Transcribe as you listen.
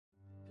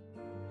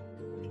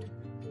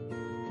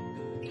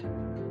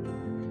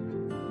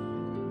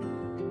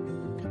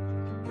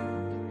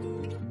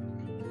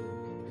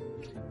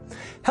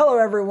Hello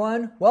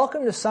everyone,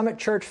 welcome to Summit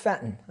Church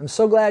Fenton. I'm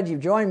so glad you've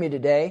joined me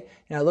today,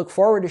 and I look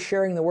forward to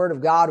sharing the Word of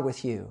God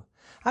with you.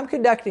 I'm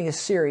conducting a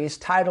series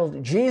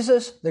titled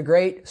Jesus the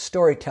Great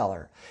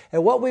Storyteller,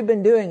 and what we've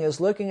been doing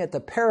is looking at the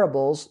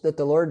parables that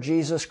the Lord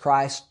Jesus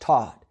Christ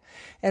taught.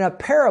 And a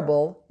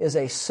parable is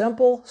a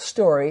simple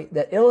story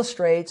that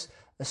illustrates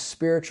a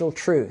spiritual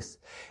truth.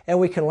 And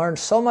we can learn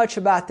so much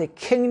about the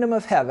kingdom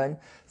of heaven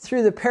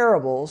through the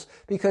parables,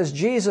 because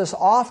Jesus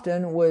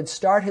often would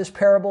start his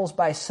parables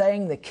by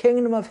saying the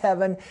kingdom of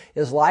heaven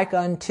is like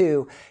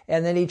unto,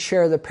 and then he'd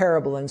share the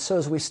parable. And so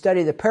as we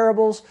study the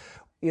parables,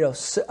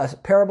 a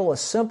parable, a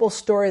simple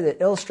story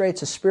that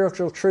illustrates a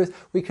spiritual truth,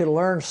 we could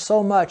learn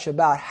so much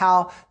about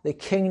how the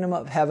kingdom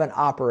of heaven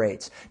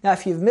operates. Now,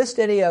 if you've missed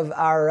any of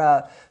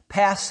our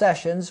past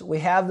sessions, we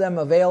have them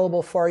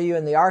available for you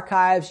in the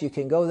archives. You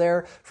can go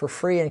there for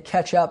free and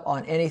catch up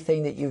on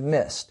anything that you've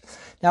missed.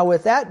 Now,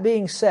 with that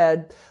being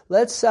said,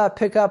 let's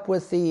pick up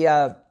with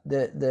the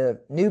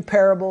new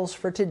parables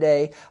for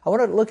today. I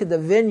want to look at the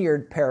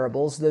Vineyard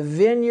Parables,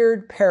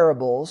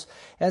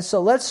 And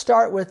so let's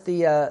start with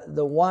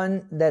the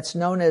one that's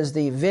known as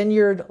the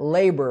Vineyard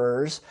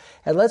Laborers.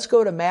 And let's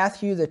go to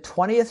Matthew, the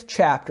 20th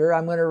chapter.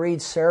 I'm going to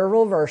read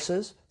several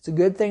verses. It's a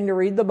good thing to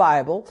read the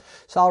Bible.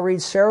 So I'll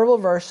read several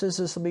verses.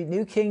 This will be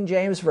New King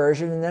James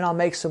Version, and then I'll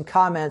make some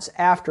comments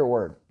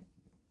afterward.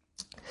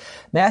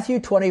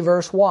 Matthew 20,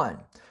 verse 1.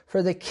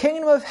 For the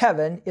kingdom of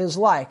heaven is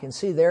like, and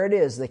see, there it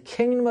is, the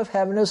kingdom of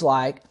heaven is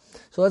like.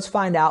 So let's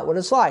find out what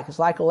it's like. It's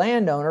like a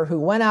landowner who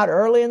went out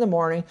early in the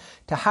morning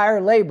to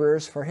hire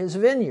laborers for his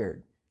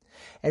vineyard.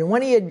 And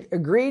when he had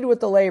agreed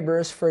with the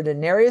laborers for a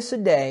denarius a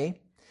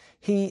day,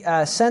 he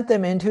sent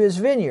them into his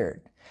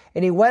vineyard.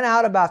 And he went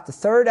out about the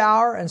third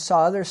hour and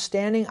saw others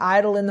standing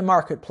idle in the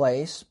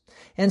marketplace,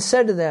 and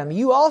said to them,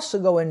 You also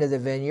go into the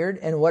vineyard,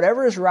 and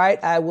whatever is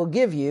right I will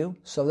give you.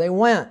 So they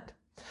went.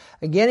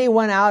 Again he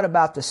went out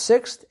about the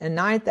 6th and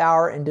 9th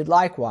hour and did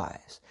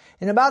likewise.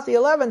 And about the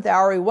 11th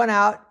hour he went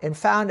out and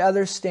found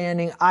others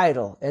standing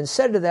idle, and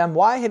said to them,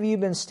 Why have you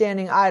been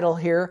standing idle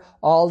here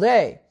all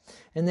day?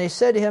 And they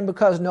said to him,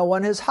 Because no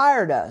one has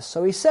hired us.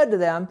 So he said to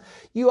them,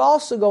 You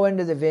also go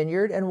into the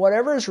vineyard, and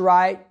whatever is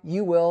right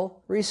you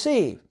will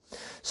receive.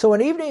 So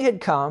when evening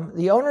had come,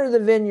 the owner of the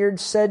vineyard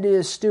said to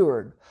his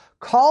steward,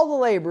 Call the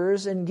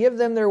laborers and give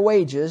them their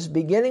wages,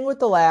 beginning with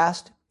the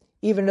last,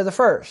 even to the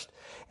first.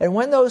 And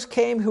when those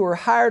came who were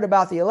hired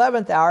about the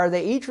 11th hour,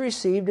 they each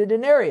received a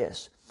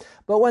denarius.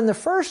 But when the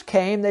first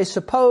came, they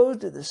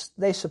supposed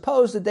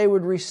that they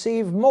would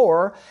receive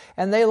more,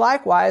 and they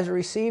likewise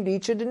received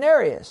each a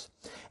denarius.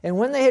 And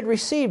when they had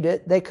received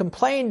it, they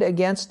complained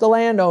against the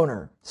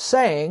landowner,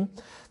 saying,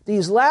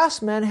 These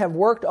last men have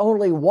worked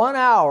only 1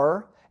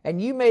 hour, and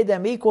you made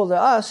them equal to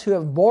us who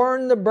have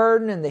borne the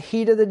burden in the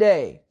heat of the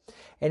day.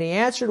 And he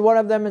answered one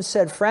of them and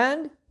said,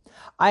 Friend,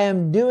 I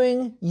am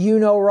doing you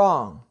no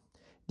wrong.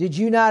 Did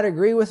you not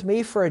agree with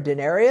me for a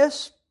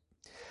denarius?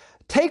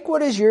 Take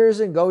what is yours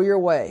and go your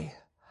way.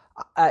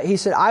 He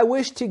said, I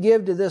wish to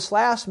give to this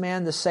last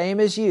man the same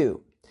as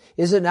you.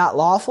 Is it not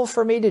lawful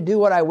for me to do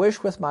what I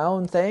wish with my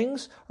own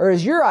things? Or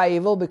is your eye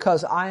evil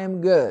because I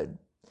am good?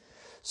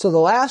 So the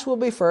last will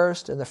be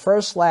first, and the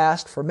first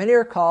last, for many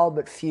are called,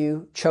 but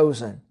few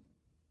chosen.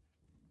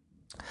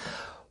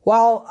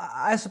 While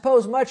I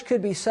suppose much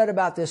could be said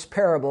about this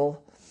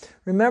parable,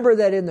 remember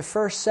that in the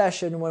first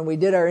session when we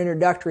did our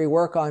introductory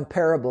work on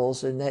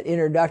parables and that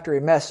introductory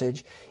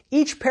message,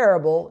 each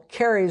parable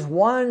carries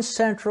one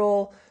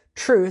central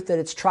truth that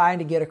it's trying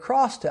to get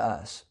across to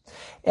us.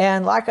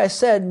 And like I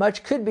said,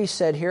 much could be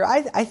said here.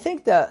 I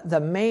think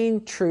the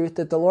main truth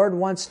that the Lord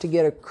wants to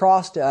get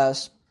across to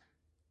us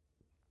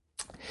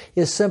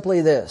is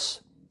simply this.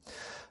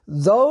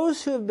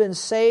 Those who have been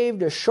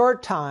saved a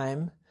short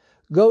time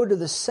go to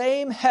the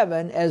same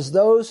heaven as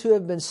those who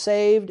have been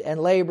saved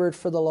and labored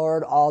for the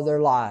Lord all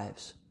their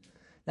lives.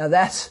 Now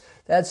that's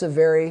the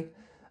very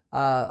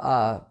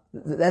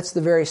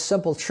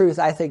simple truth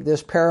I think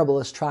this parable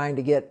is trying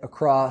to get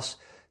across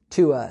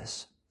to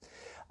us.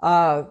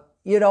 Let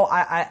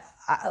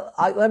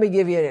me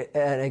give you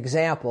an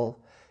example.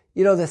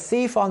 The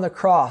thief on the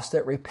cross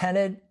that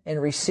repented and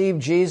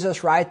received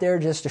Jesus right there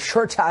just a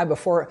short time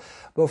before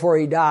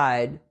he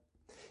died.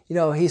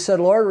 He said,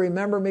 Lord,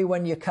 remember me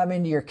when you come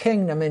into your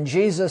kingdom. And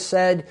Jesus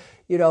said,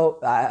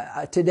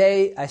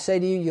 today I say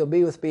to you, you'll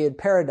be with me in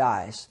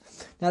paradise.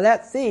 Now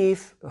that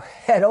thief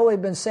had only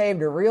been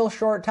saved a real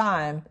short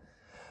time,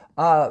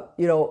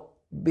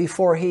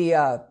 before he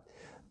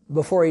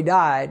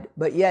died,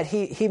 but yet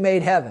he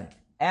made heaven.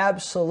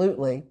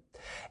 Absolutely.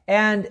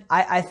 And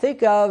I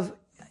think of,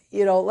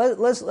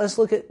 let's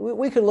look at,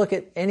 we could look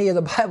at any of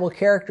the Bible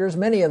characters,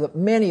 many of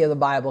the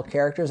Bible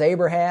characters,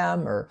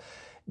 Abraham or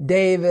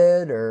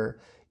David or,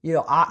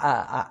 the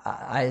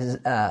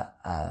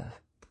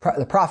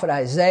prophet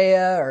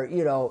Isaiah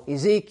or,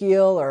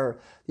 Ezekiel or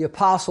the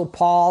apostle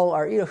Paul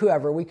or,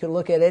 whoever. We could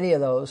look at any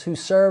of those who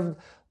served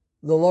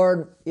the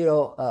Lord,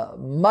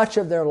 much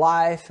of their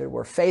life and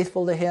were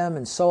faithful to Him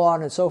and so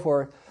on and so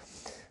forth.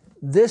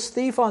 This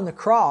thief on the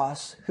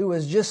cross, who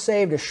was just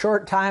saved a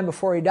short time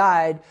before he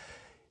died,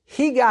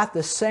 he got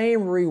the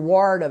same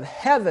reward of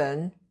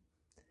heaven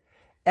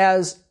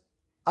as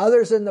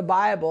others in the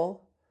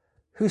Bible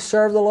who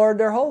serve the Lord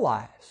their whole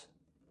lives.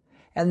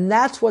 And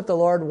that's what the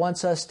Lord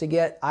wants us to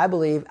get, I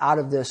believe, out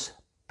of this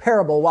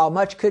parable. While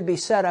much could be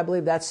said, I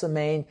believe that's the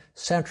main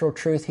central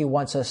truth he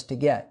wants us to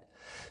get.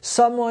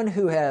 Someone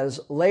who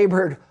has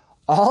labored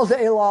all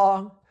day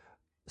long,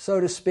 so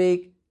to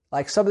speak,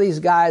 like some of these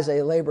guys,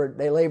 they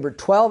labored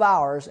 12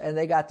 hours and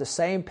they got the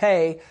same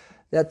pay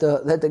that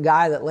the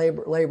guy that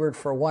labored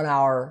for 1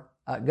 hour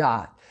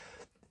got.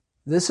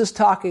 This is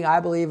talking,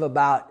 I believe,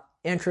 about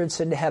entrance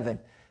into heaven.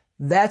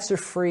 That's a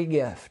free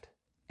gift.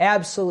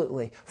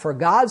 Absolutely. For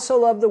God so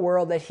loved the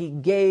world that he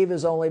gave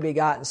his only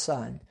begotten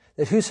Son,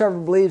 that whosoever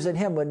believes in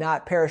him would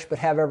not perish but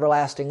have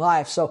everlasting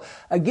life. So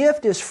a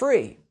gift is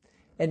free,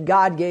 and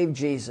God gave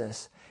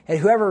Jesus. And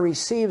whoever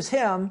receives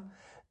him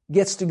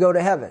gets to go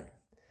to heaven.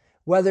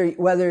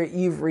 Whether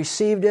you've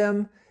received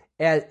him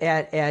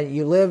and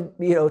you live,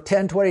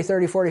 10, 20,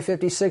 30, 40,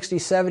 50, 60,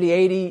 70,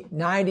 80,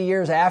 90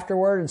 years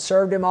afterward and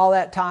served him all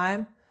that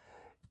time,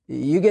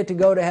 you get to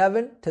go to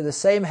heaven, to the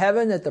same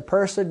heaven that the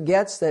person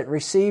gets that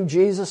received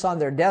Jesus on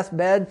their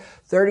deathbed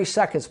 30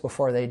 seconds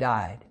before they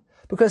died.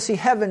 Because see,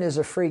 heaven is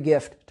a free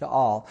gift to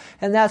all.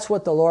 And that's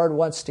what the Lord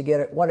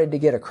wanted to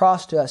get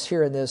across to us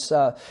here in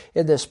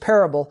this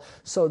parable.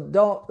 So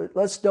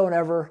let's don't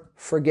ever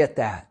forget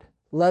that.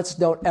 Let's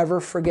don't ever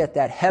forget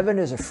that. Heaven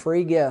is a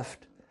free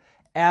gift.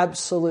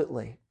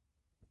 Absolutely.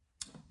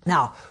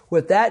 Now,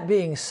 with that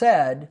being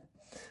said,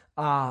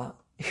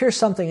 here's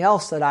something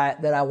else that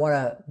I want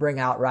to bring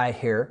out right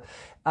here.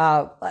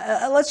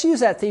 Let's use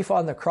that thief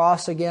on the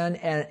cross again,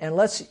 and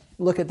let's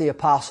look at the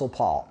Apostle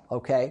Paul,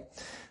 okay?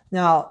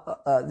 Now,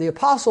 the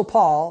Apostle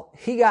Paul,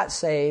 he got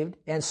saved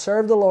and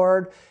served the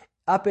Lord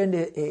up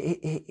into,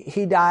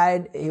 he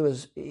died, he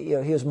was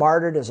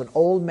martyred as an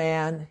old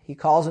man. He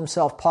calls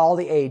himself Paul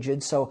the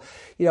Aged. So,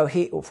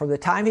 from the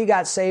time he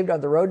got saved on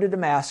the road to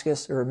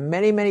Damascus, there were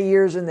many, many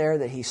years in there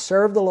that he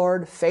served the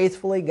Lord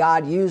faithfully.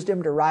 God used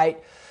him to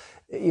write,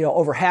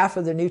 over half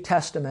of the New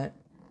Testament.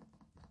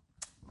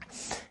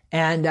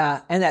 And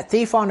that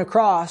thief on the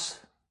cross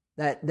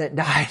that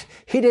died,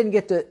 he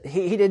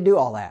didn't do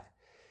all that.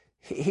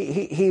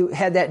 He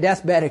had that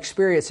deathbed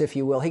experience, if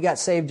you will. He got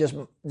saved just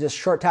a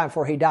short time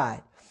before he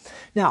died.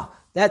 Now,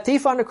 that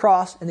thief on the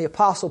cross and the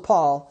Apostle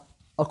Paul,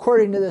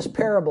 according to this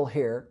parable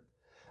here,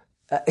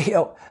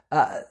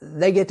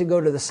 they get to go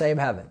to the same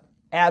heaven.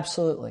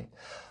 Absolutely.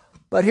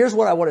 But here's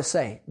what I want to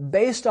say.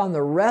 Based on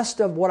the rest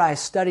of what I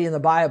study in the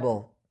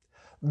Bible,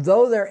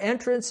 though their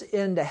entrance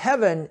into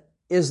heaven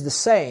is the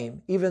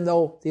same, even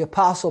though the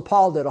Apostle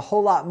Paul did a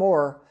whole lot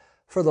more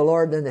for the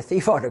Lord than the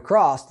thief on the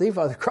cross. The thief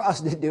on the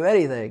cross didn't do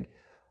anything.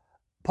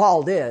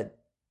 Paul did.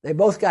 They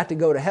both got to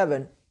go to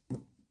heaven.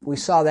 We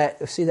see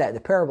that in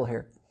the parable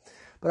here.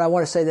 But I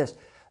want to say this,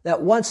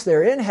 that once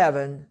they're in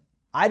heaven,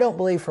 I don't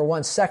believe for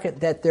 1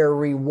 second that their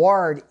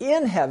reward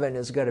in heaven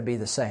is going to be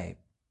the same.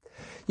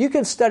 You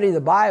can study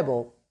the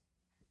Bible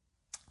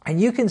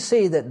and you can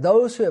see that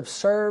those who have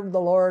served the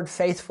Lord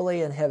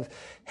faithfully and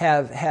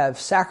have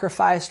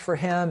sacrificed for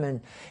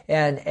him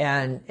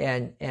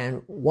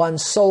and won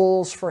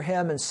souls for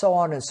him and so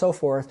on and so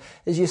forth,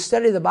 as you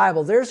study the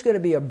Bible, there's going to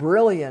be a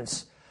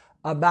brilliance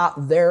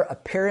about their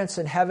appearance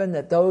in heaven,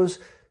 that those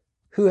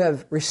who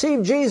have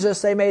received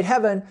Jesus, they made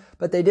heaven,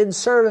 but they didn't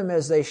serve him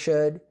as they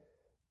should,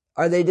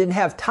 or they didn't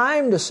have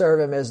time to serve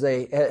him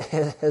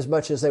as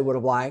much as they would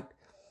have liked,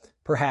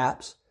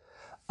 perhaps.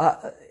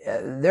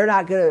 They're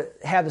not going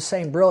to have the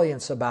same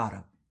brilliance about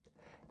them.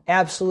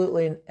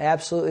 Absolutely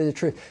the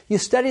truth. You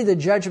study the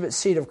judgment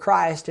seat of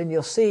Christ and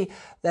you'll see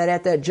that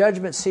at that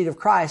judgment seat of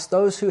Christ,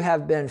 those who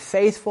have been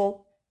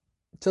faithful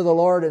to the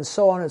Lord and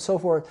so on and so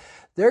forth,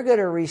 they're going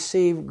to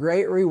receive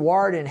great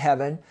reward in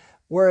heaven,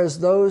 whereas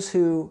those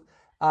who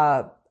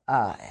have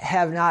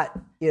not,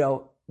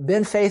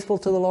 been faithful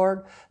to the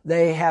Lord,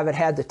 they haven't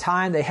had the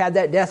time. They had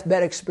that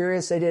deathbed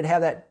experience. They didn't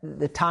have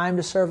the time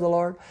to serve the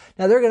Lord.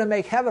 Now they're going to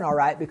make heaven all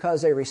right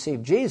because they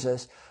received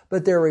Jesus,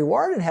 but their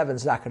reward in heaven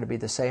is not going to be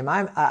the same.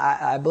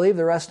 I believe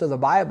the rest of the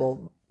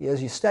Bible,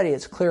 as you study,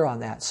 it's clear on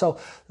that. So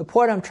the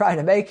point I'm trying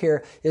to make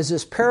here is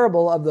this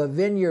parable of the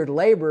vineyard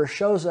laborer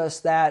shows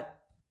us that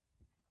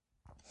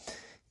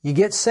you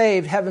get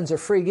saved, heaven's a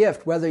free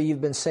gift, whether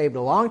you've been saved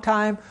a long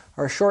time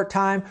or a short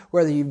time,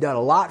 whether you've done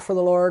a lot for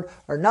the Lord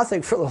or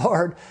nothing for the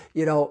Lord.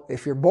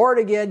 If you're born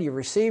again, you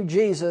received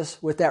Jesus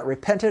with that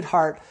repentant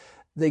heart,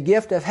 the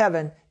gift of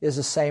heaven is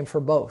the same for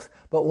both.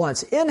 But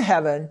once in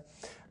heaven,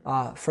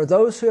 for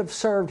those who have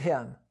served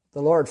him,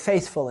 the Lord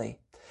faithfully,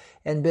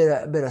 and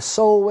been a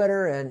soul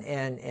winner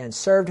and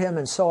served him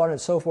and so on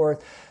and so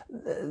forth,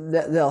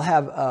 they'll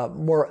have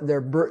more.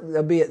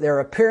 Their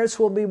appearance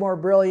will be more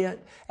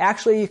brilliant.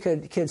 Actually, you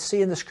can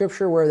see in the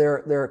Scripture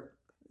where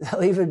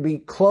they'll even be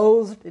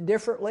clothed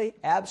differently.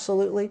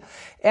 Absolutely,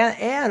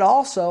 and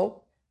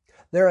also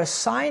their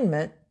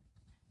assignment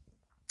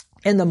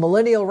in the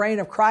millennial reign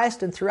of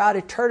Christ and throughout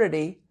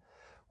eternity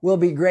will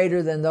be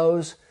greater than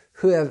those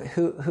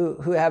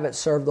who haven't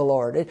served the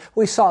Lord.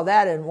 We saw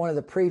that in one of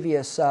the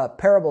previous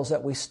parables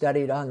that we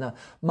studied on the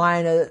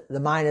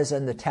minas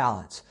and the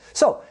talents.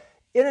 So,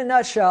 in a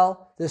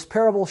nutshell, this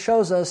parable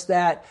shows us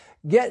that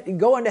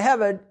going to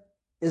heaven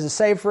is the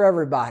same for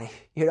everybody.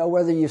 You know,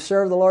 whether you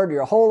serve the Lord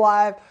your whole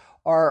life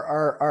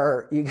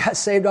or you got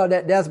saved on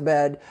that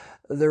deathbed,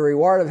 the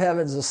reward of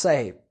heaven is the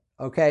same.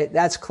 Okay,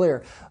 that's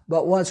clear.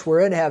 But once we're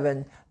in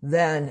heaven,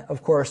 then,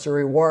 of course, the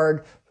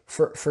reward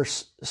for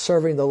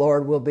serving the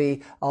Lord will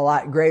be a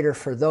lot greater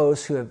for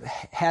those who have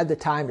had the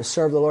time to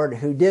serve the Lord,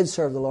 who did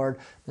serve the Lord,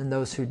 than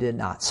those who did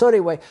not. So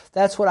anyway,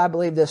 that's what I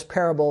believe this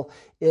parable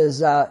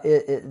is.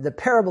 The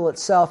parable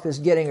itself is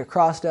getting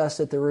across to us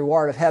that the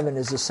reward of heaven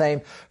is the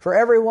same for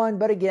everyone.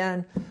 But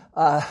again,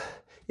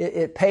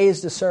 it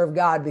pays to serve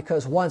God,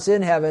 because once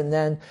in heaven,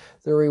 then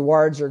the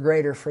rewards are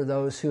greater for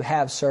those who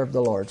have served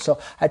the Lord. So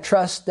I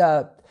trust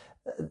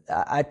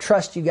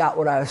you got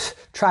what I was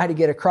trying to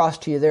get across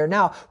to you there.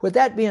 Now, with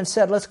that being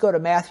said, let's go to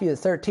Matthew, the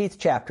 13th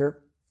chapter.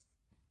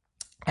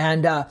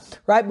 And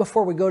right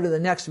before we go to the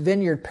next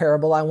vineyard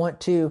parable, I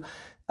want to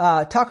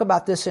talk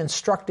about this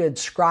instructed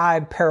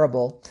scribe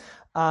parable.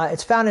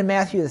 It's found in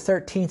Matthew, the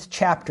 13th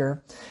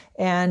chapter.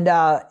 And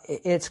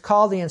it's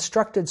called the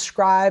instructed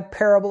scribe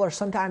parable, or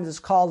sometimes it's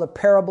called the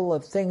parable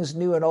of things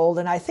new and old.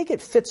 And I think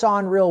it fits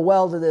on real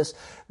well to this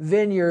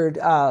vineyard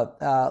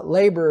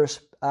laborers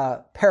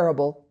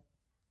parable.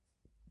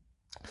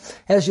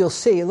 As you'll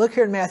see, look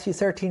here in Matthew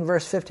 13,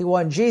 verse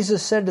 51,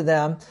 Jesus said to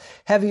them,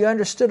 "Have you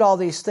understood all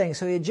these things?"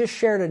 So he had just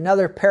shared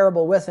another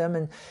parable with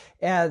them,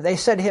 and they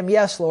said to him,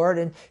 "Yes, Lord."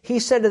 And he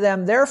said to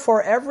them,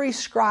 "Therefore every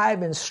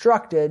scribe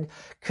instructed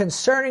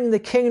concerning the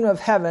kingdom of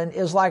heaven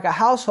is like a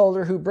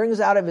householder who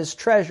brings out of his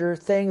treasure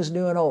things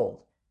new and old."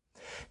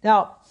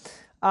 Now,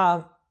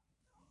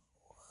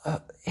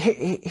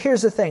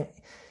 here's the thing.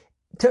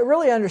 To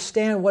really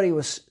understand what he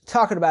was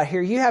talking about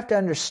here, you have to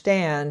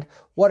understand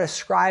what a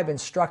scribe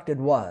instructed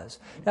was.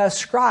 Now, a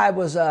scribe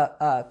was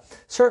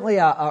certainly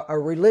a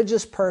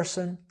religious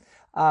person,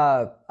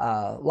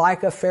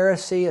 like a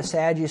Pharisee, a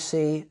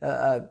Sadducee,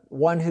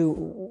 one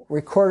who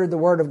recorded the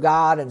Word of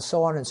God, and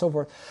so on and so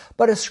forth.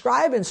 But a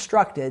scribe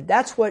instructed,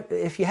 that's what,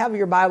 if you have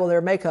your Bible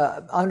there,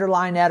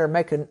 underline that or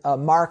make a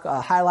mark, a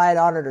highlight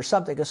on it or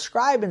something. A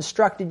scribe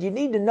instructed, you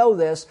need to know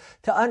this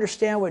to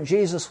understand what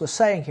Jesus was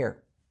saying here.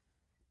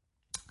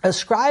 A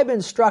scribe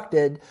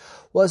instructed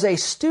was a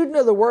student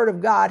of the Word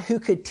of God who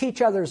could teach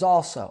others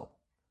also.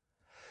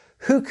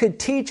 Who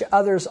could teach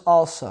others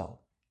also.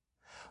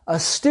 A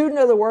student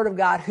of the Word of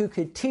God who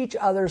could teach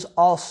others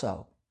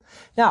also.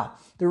 Now,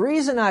 the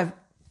reason I've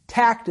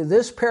tacked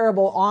this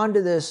parable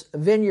onto this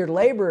vineyard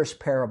laborers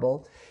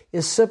parable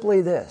is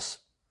simply this.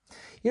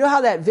 You know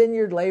how that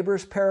vineyard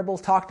laborers parable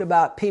talked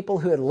about people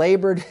who had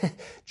labored?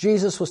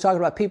 Jesus was talking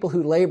about people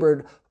who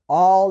labored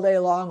all day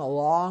long, a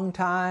long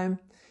time.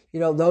 You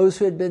know, those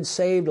who had been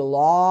saved a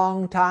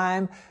long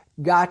time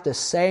got the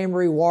same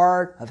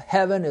reward of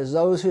heaven as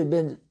those who had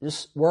been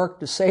just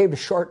worked to save a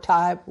short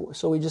time.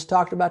 So we just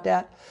talked about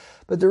that.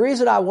 But the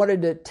reason I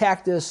wanted to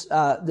tack this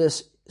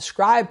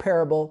scribe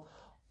parable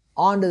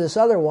onto this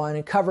other one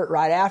and cover it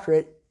right after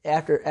it,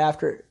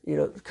 after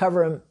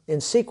cover them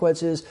in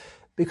sequence, is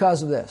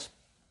because of this.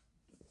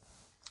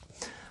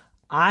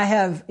 I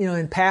have,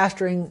 in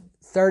pastoring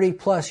 30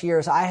 plus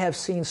years, I have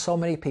seen so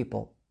many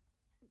people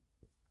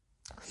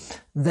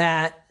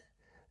that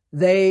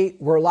they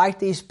were like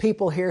these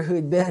people here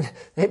who'd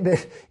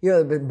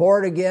been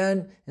born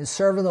again and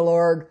serving the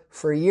Lord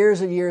for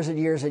years and years and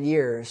years and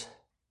years.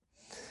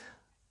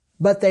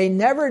 But they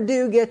never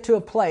do get to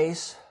a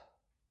place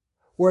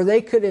where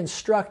they could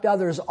instruct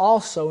others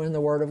also in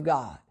the Word of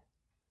God.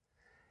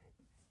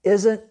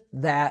 Isn't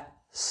that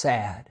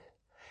sad?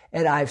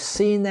 And I've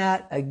seen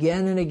that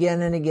again and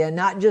again and again,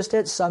 not just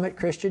at Summit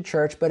Christian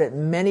Church, but at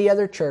many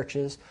other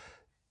churches,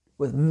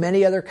 with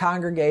many other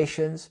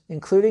congregations,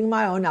 including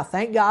my own. Now,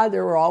 thank God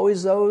there were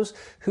always those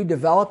who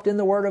developed in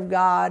the Word of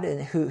God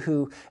and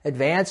who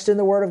advanced in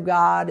the Word of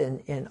God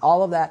and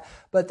all of that.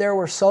 But there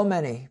were so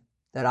many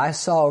that I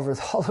saw over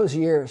all those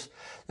years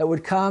that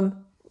would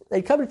come.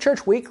 They'd come to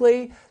church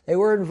weekly. They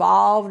were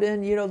involved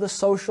in, the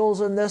socials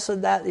and this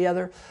and that and the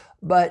other.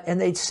 And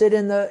they'd sit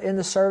in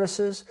the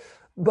services.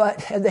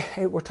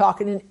 We're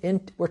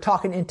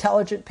talking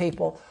intelligent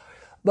people.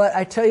 But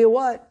I tell you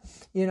what,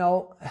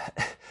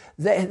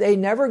 they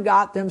never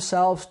got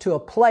themselves to a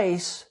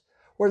place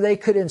where they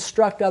could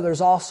instruct others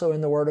also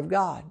in the Word of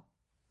God.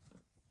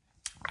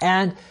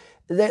 And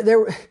they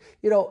were,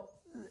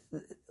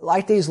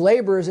 like these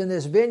laborers in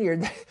this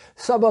vineyard,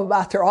 some of them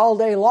out there all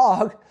day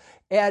long,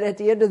 and at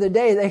the end of the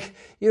day,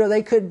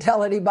 they couldn't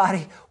tell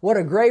anybody what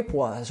a grape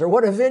was or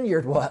what a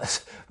vineyard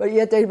was, but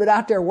yet they've been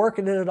out there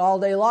working in it all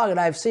day long. And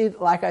I've seen,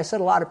 like I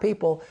said, a lot of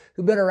people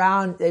who've been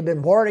around, they've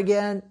been born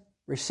again,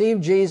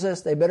 received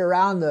Jesus, they've been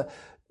around the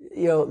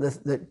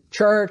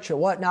church and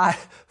whatnot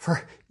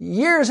for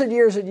years and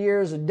years and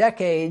years and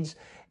decades,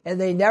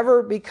 and they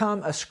never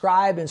become a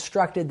scribe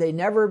instructed. They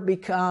never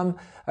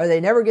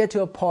get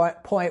to a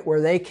point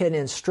where they can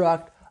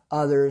instruct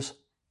others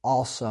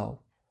also.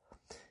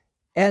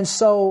 And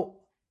so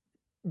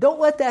don't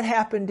let that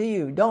happen to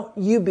you. Don't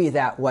you be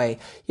that way.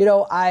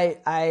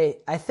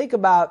 I think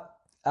about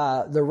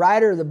the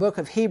writer of the book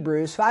of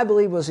Hebrews, who I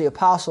believe was the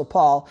Apostle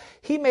Paul.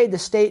 He made the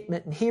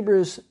statement in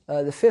Hebrews,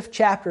 the 5th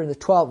chapter and the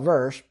 12th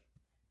verse.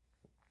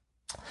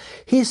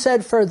 He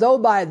said, "For though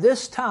by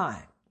this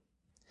time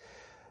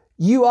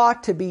you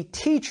ought to be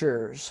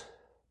teachers,"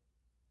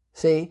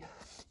 see,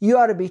 you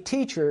ought to be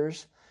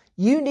teachers,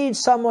 you need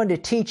someone to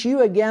teach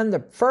you again the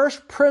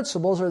first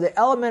principles or the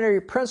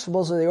elementary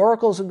principles of the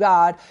oracles of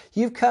God.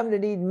 You've come to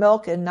need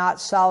milk and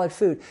not solid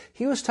food.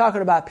 He was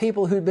talking about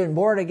people who'd been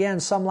born again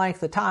some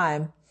length of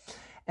time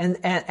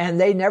and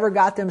they never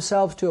got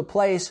themselves to a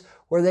place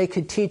where they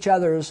could teach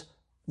others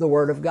the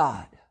Word of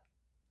God.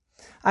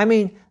 I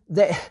mean,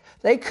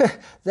 they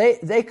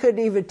couldn't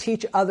even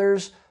teach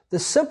others the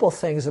simple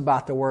things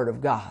about the Word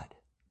of God.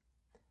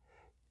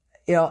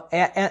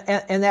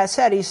 And that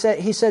said, he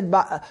said,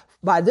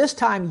 by this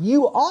time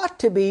you ought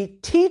to be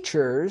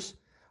teachers,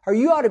 or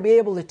you ought to be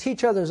able to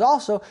teach others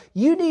also.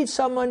 You need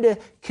someone to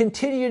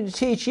continue to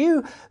teach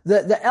you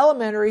the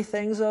elementary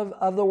things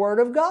of the Word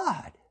of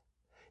God.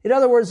 In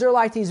other words, they're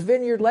like these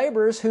vineyard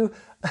laborers who,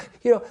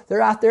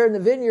 they're out there in the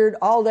vineyard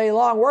all day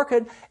long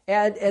working,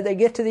 and they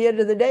get to the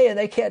end of the day and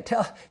they can't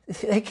tell,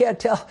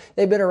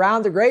 they've been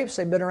around the grapes,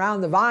 they've been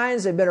around the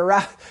vines, they've been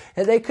around,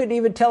 and they couldn't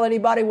even tell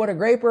anybody what a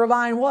grape or a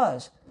vine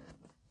was.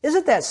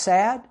 Isn't that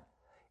sad?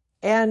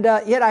 And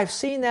yet I've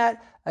seen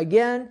that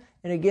again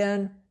and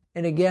again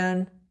and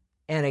again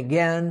and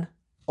again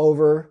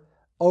over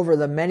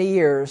the many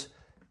years.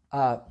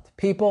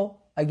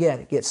 People,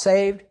 again, get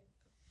saved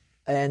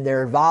and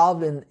they're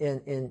involved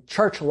in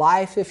church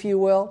life, if you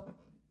will.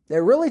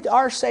 They really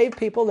are saved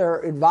people.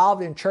 They're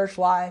involved in church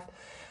life,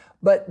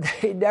 but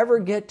they never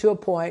get to a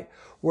point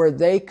where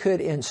they could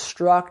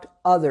instruct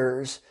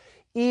others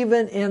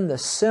even in the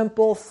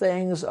simple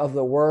things of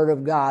the Word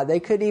of God. They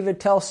couldn't even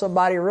tell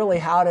somebody really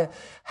how to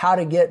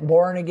get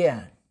born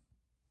again,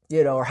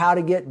 or how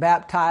to get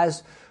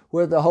baptized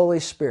with the Holy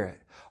Spirit,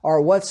 or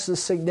what's the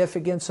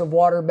significance of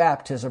water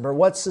baptism, or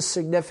what's the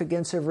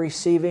significance of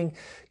receiving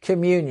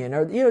communion,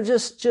 or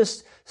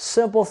just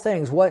simple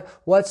things.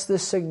 What's the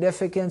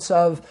significance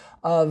of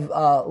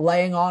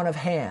laying on of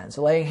hands,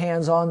 laying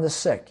hands on the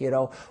sick?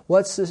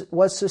 What's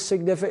the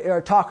significance?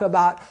 Or talk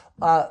about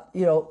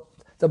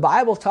the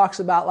Bible talks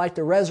about like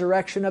the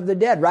resurrection of the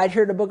dead right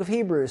here in the book of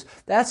Hebrews.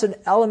 That's an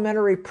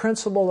elementary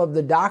principle of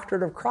the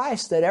doctrine of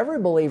Christ that every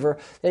believer,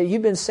 that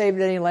you've been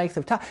saved any length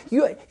of time.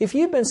 If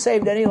you've been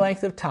saved any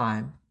length of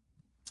time,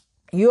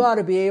 you ought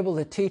to be able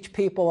to teach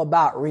people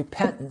about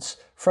repentance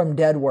from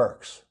dead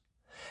works.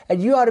 And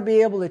you ought to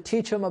be able to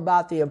teach them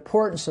about the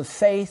importance of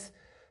faith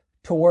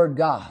toward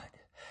God.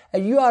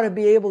 And you ought to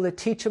be able to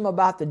teach them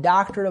about the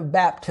doctrine of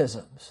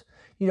baptisms.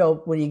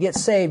 When you get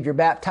saved, you're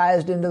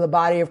baptized into the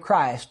body of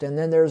Christ. And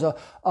then there's a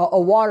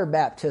water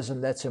baptism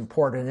that's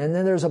important. And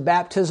then there's a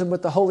baptism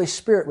with the Holy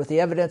Spirit with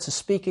the evidence of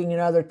speaking in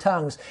other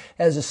tongues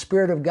as the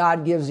Spirit of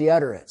God gives the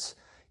utterance.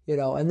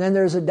 And then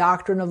there's a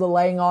doctrine of the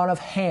laying on of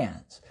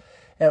hands.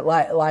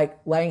 Like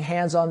laying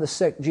hands on the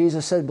sick.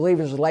 Jesus said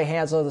believers would lay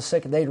hands on the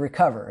sick and they'd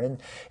recover.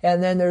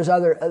 And then there's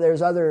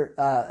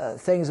other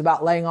things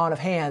about laying on of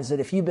hands that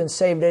if you've been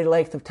saved any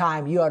length of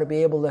time, you ought to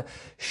be able to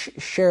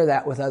share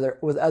that with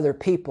other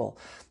people.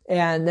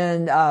 And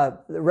then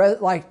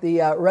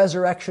the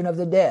resurrection of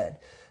the dead.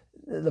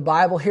 The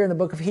Bible here in the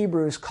book of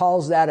Hebrews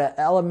calls that an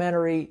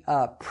elementary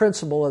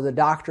principle of the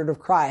doctrine of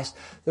Christ,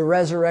 the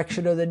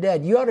resurrection of the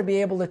dead. You ought to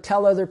be able to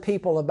tell other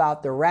people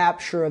about the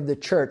rapture of the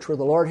church, where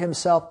the Lord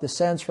Himself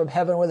descends from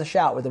heaven with a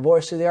shout, with the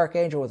voice of the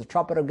archangel, with the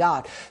trumpet of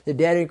God. The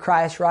dead in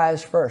Christ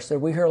rise first. That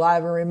we here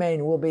alive and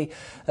remain will be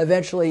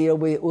eventually,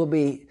 we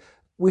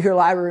here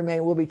alive and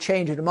remain will be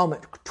changed in a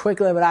moment.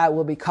 Twinkling of an eye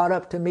will be caught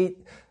up to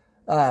meet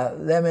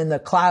them in the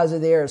clouds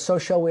of the air. So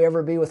shall we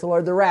ever be with the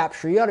Lord. The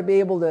rapture. You ought to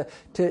be able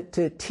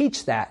to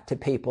teach that to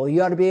people.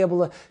 You ought to be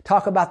able to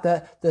talk about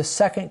the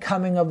second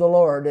coming of the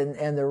Lord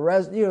and the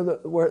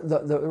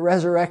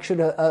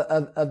resurrection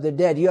of the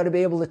dead. You ought to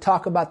be able to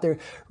talk about the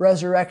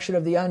resurrection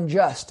of the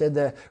unjust and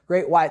the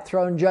great white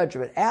throne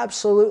judgment.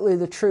 Absolutely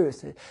the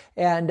truth.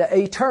 And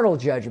eternal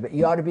judgment.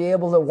 You ought to be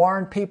able to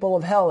warn people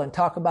of hell and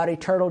talk about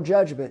eternal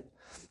judgment.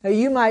 Now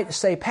you might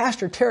say,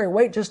 Pastor Terry,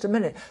 wait just a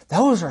minute.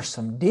 Those are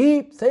some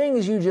deep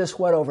things you just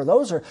went over.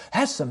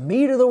 That's the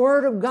meat of the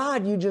Word of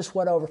God you just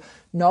went over.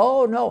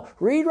 No.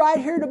 Read right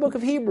here in the book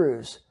of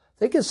Hebrews. I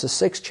think it's the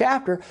 6th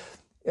chapter.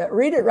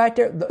 Read it right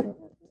there.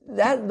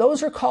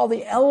 Those are called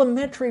the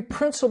elementary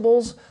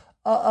principles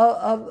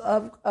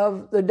of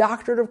the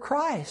doctrine of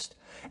Christ.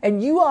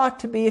 And you ought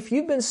to be, if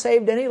you've been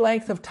saved any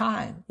length of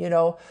time,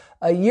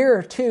 a year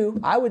or two,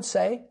 I would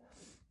say,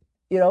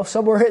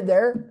 somewhere in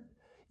there,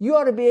 You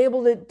ought to be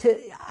able to,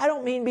 I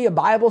don't mean be a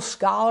Bible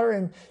scholar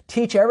and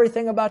teach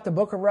everything about the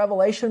book of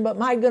Revelation, but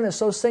my goodness,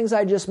 those things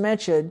I just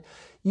mentioned,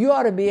 you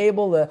ought to be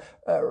able to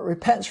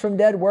repentance from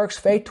dead works,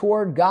 faith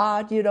toward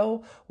God,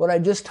 what I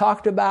just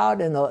talked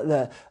about, and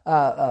the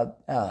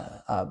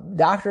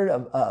doctrine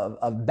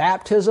of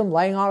baptism,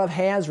 laying on of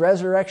hands,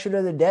 resurrection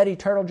of the dead,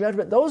 eternal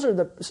judgment. Those are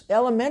the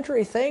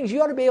elementary things.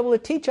 You ought to be able to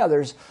teach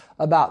others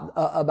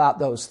about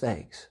those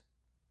things.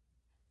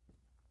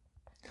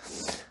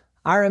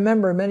 I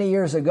remember many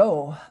years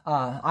ago,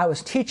 I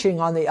was teaching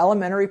on the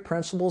elementary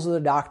principles of the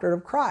doctrine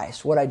of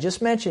Christ, what I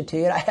just mentioned to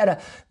you. And I had a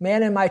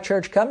man in my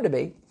church come to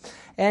me,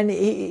 and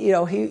he'd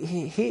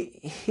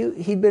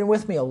been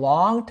with me a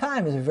long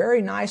time. He's a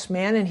very nice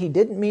man, and he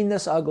didn't mean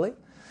this ugly.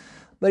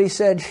 But he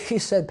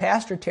said,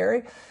 Pastor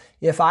Terry,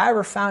 if I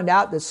ever found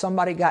out that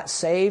somebody got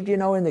saved,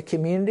 in the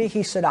community,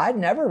 he said, I'd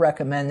never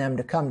recommend them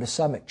to come to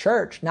Summit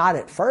Church, not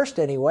at first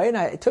anyway. And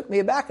it took me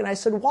aback, and I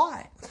said,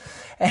 why?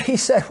 And he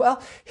said,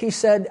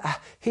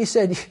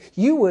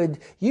 you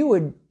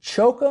would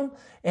choke them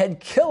and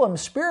kill them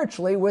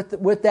spiritually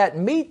with that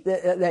meat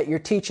that you're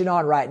teaching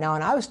on right now.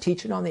 And I was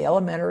teaching on the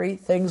elementary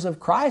things of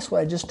Christ,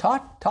 what I just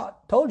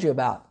told you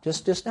about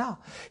just now.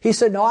 He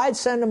said, no, I'd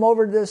send them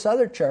over to this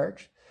other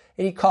church.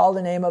 And he called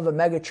the name of a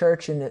mega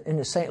church in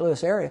the St.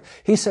 Louis area.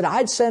 He said,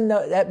 I'd send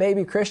that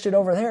baby Christian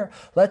over there,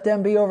 let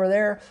them be over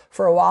there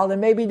for a while, then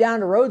maybe down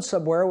the road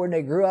somewhere when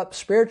they grew up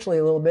spiritually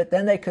a little bit,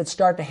 then they could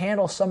start to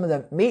handle some of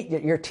the meat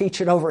that you're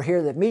teaching over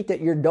here, the meat that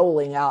you're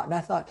doling out. And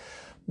I thought,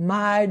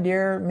 my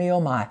dear me,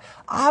 oh my.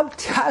 I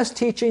was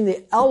teaching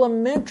the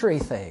elementary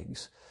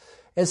things.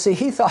 And see,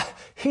 he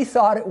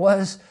thought it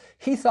was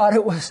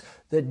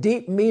the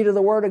deep meat of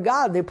the Word of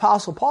God. The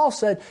Apostle Paul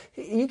said,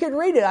 you could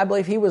read it. I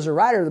believe he was a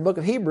writer of the book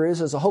of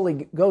Hebrews as the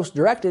Holy Ghost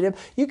directed him.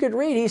 You could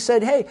read, he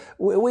said, hey,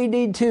 we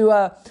need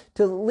to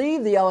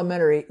leave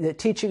the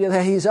teaching of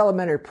these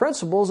elementary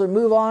principles and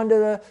move on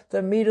to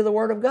the meat of the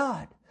Word of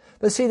God.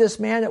 But see, this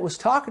man that was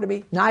talking to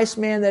me, nice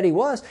man that he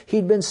was,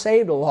 he'd been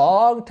saved a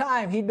long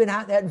time. He'd been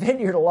out in that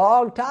vineyard a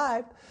long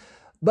time.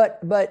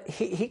 But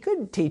he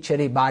couldn't teach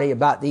anybody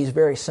about these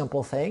very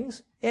simple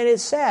things. And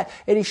it's sad.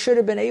 And he should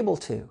have been able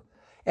to.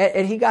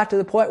 And he got to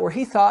the point where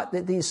he thought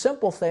that these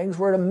simple things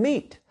were the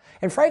meat.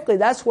 And frankly,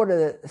 that's one of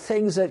the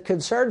things that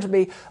concerns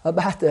me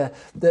about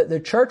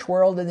the church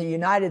world in the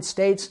United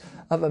States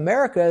of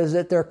America is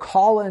that they're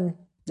calling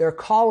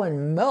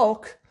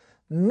milk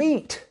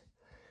meat.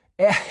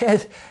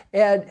 And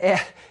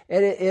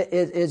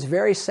it's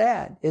very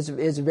sad. It's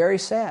very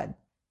sad.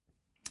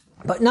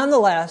 But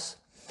nonetheless,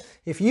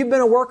 if you've been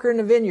a worker in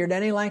the vineyard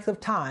any length of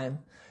time,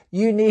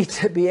 you need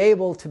to be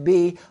able to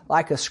be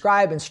like a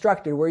scribe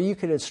instructed, where you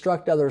can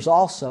instruct others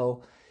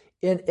also,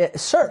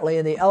 certainly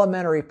in the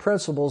elementary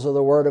principles of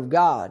the Word of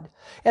God.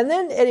 And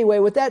then, anyway,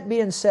 with that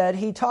being said,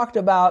 he talked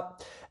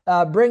about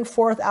bring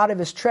forth out of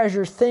his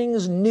treasure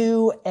things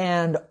new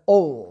and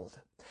old.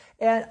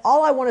 And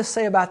all I want to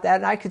say about that,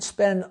 and I could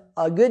spend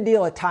a good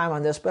deal of time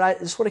on this, but I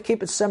just want to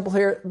keep it simple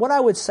here. What I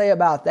would say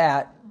about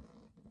that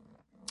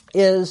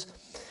is,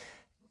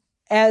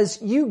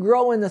 as you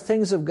grow in the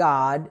things of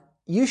God,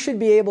 you should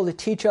be able to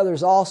teach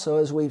others also,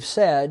 as we've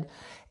said.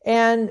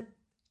 And,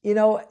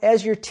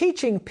 as you're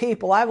teaching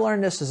people, I've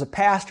learned this as a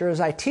pastor,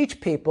 as I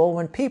teach people,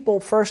 when people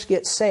first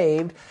get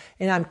saved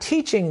and I'm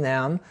teaching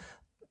them,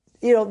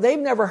 they've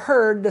never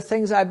heard the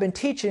things I've been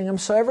teaching them,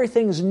 so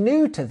everything's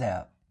new to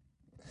them.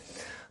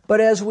 But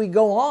as we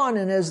go on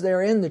and as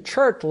they're in the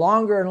church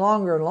longer and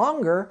longer and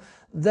longer,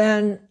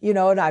 then,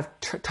 and I've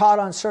taught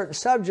on certain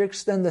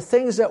subjects, then the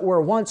things that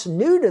were once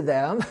new to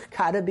them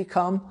kind of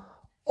become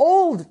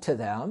old to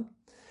them.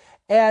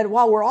 And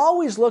while we're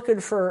always looking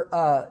for,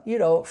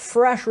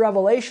 fresh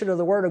revelation of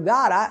the Word of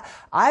God,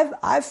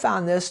 I've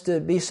found this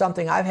to be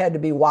something I've had to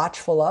be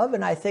watchful of.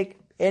 And I think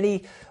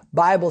any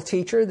Bible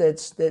teacher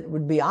that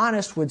would be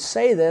honest would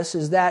say this,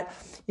 is that,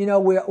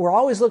 we're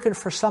always looking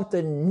for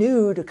something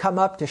new to come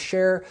up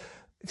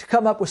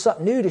with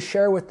something new to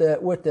share with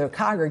the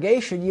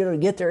congregation, to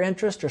get their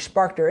interest or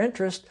spark their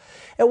interest.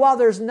 And while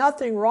there's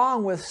nothing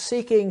wrong with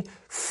seeking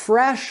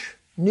fresh,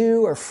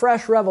 new or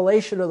fresh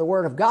revelation of the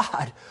Word of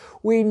God,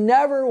 we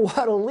never want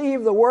to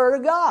leave the Word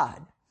of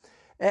God.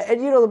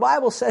 And the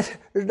Bible says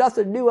there's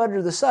nothing new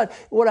under the sun.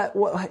 What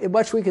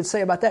much we could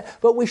say about that.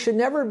 But we should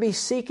never be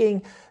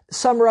seeking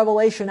some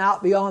revelation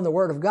out beyond the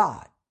Word of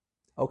God.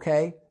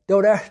 Okay?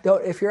 Don't,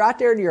 if you're out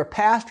there and you're a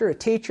pastor, a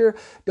teacher,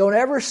 don't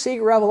ever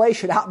seek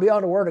revelation out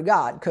beyond the Word of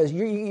God, because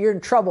you're in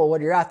trouble when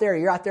you're out there.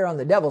 You're out there on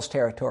the devil's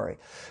territory.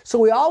 So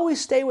we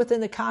always stay within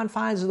the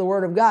confines of the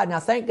Word of God. Now,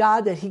 thank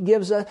God that He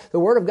gives us,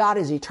 the Word of God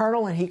is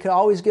eternal, and He can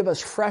always give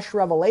us fresh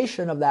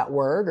revelation of that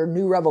Word, or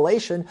new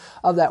revelation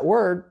of that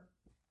Word.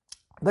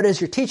 But as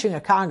you're teaching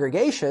a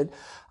congregation,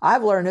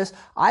 I've learned this,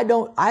 I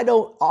don't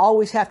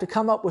always have to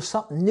come up with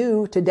something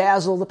new to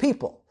dazzle the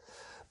people.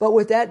 But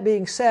with that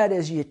being said,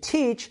 as you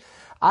teach,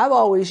 I've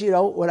always,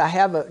 when I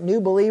have a new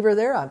believer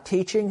there, I'm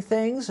teaching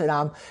things, and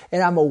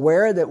I'm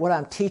aware that what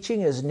I'm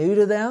teaching is new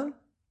to them.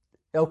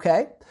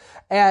 Okay?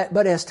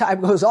 But as time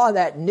goes on,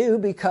 that new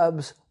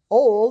becomes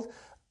old.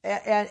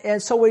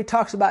 And so when he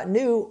talks about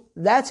new,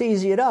 that's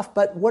easy enough.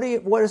 But what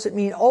does it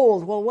mean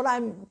old? Well, what I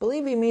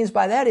believe he means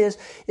by that is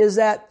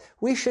that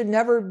we should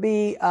never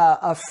be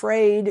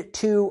afraid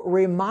to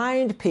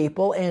remind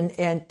people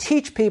and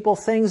teach people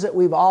things that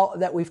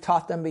we've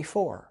taught them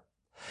before.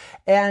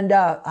 And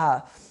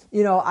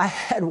I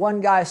had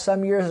one guy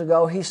some years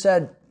ago. He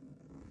said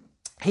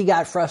he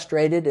got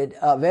frustrated, and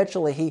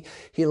eventually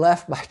he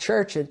left my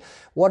church. And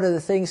one of the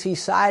things he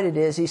cited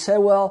is he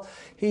said,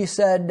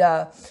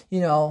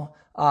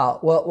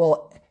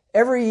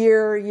 every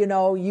year,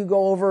 you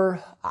go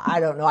over, I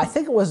don't know, I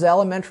think it was the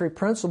elementary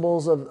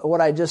principles of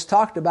what I just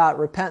talked about,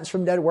 repentance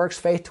from dead works,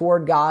 faith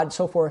toward God,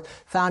 so forth,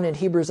 found in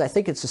Hebrews, I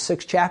think it's the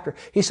 6th chapter.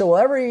 He said,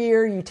 well, every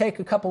year you take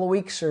a couple of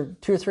weeks or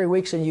 2 or 3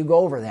 weeks and you go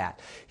over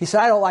that. He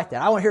said, I don't like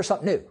that. I want to hear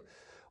something new.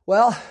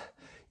 Well,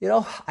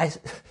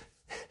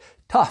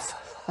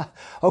 tough.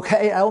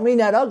 Okay, I don't mean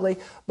that ugly,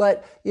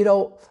 but,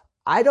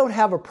 I don't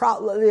have a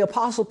problem. The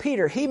Apostle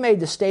Peter, he made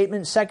the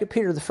statement, 2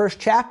 Peter, the 1st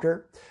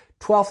chapter,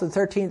 12th and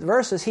 13th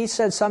verses, he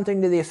said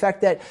something to the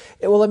effect that,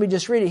 well, let me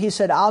just read it. He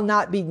said, I'll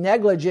not be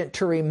negligent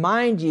to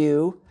remind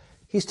you.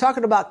 He's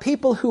talking about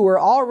people who were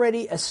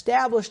already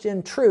established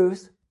in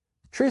truth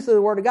of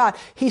the Word of God.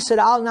 He said,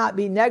 I'll not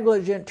be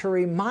negligent to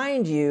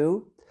remind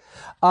you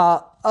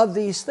of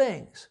these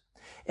things.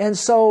 And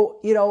so,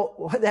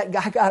 that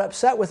guy got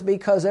upset with me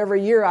because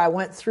every year I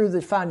went through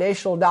the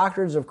foundational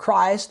doctrines of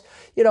Christ.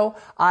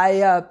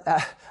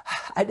 I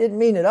didn't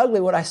mean it ugly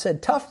when I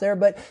said tough there,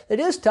 but it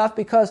is tough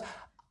because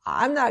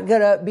I'm not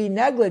going to be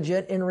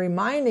negligent in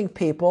reminding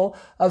people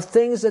of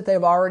things that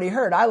they've already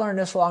heard. I learned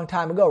this a long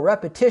time ago.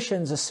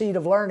 Repetition's the seed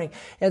of learning.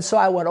 And so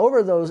I went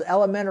over those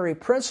elementary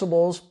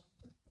principles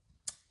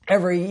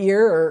every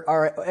year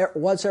or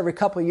once every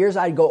couple of years.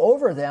 I'd go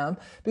over them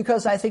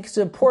because I think it's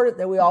important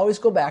that we always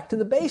go back to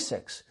the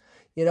basics.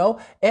 And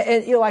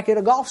like at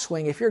a golf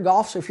swing, if you're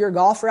a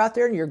golfer out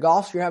there and you're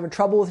having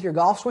trouble with your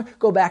golf swing,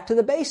 go back to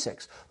the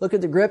basics. Look at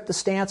the grip, the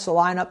stance, the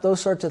lineup,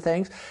 those sorts of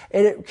things.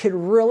 And it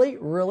can really,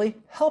 really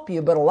help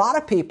you. But a lot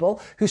of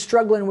people who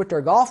struggling with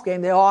their golf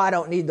game, I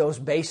don't need those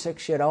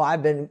basics.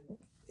 I've been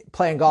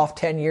playing golf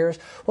 10 years.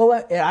 Well,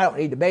 I don't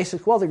need the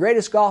basics. Well, the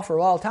greatest golfer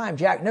of all time,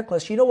 Jack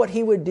Nicklaus, you know what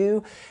he would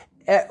do?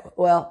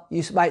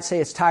 You might say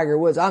it's Tiger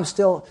Woods. I'm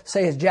still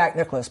saying it's Jack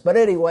Nicklaus. But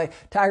anyway,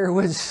 Tiger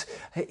Woods,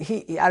 I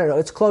don't know,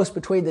 it's close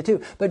between the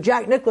two. But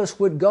Jack Nicklaus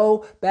would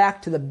go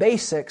back to the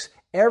basics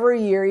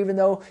every year, even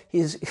though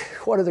he's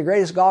one of the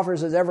greatest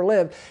golfers that's ever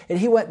lived, and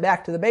he went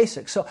back to the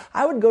basics. So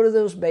I would go to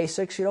those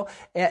basics,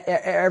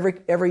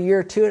 every year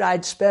or two, and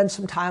I'd spend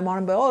some time on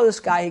him. But, this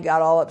guy, he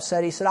got all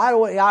upset. He said, I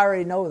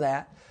already know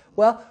that.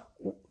 Well,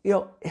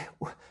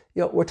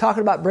 we're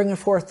talking about bringing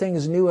forth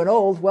things new and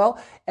old. Well,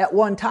 at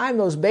one time,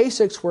 those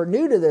basics were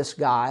new to this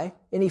guy,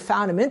 and he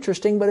found them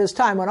interesting. But as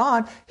time went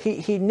on,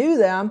 he knew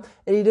them,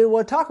 and he didn't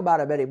want to talk about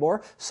them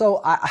anymore.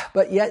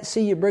 But yet,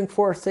 see, you bring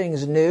forth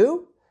things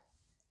new,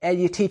 and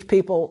you teach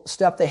people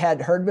stuff they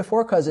hadn't heard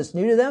before because it's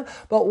new to them.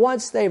 But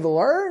once they've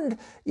learned,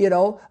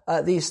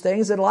 these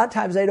things, and a lot of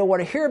times they don't want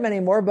to hear them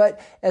anymore. But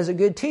as a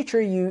good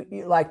teacher,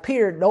 you like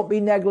Peter, don't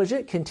be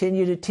negligent.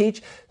 Continue to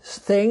teach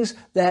things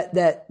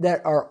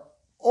that are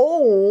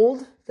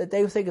old, that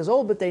they think is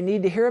old, but they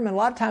need to hear them. And a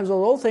lot of times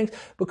those old things,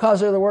 because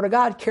they're the Word of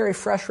God, carry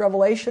fresh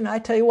revelation. I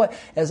tell you what,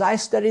 as I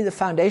study the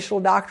foundational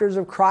doctrines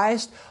of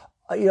Christ,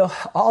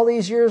 all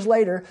these years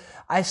later,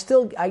 I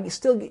still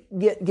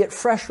get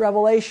fresh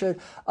revelation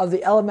of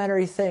the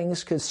elementary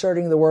things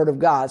concerning the Word of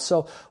God.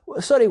 So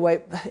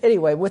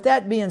anyway, with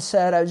that being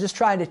said, I was just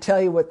trying to tell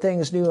you what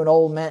things new and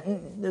old meant.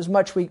 And there's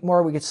much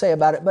more we could say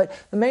about it. But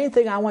the main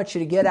thing I want you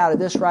to get out of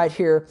this right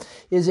here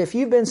is if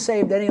you've been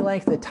saved any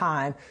length of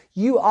time,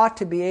 you ought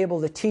to be able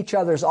to teach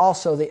others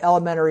also the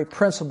elementary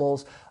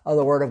principles of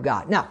the Word of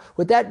God. Now,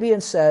 with that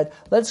being said,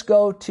 let's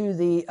go to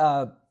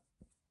the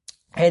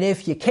and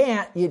if you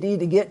can't, you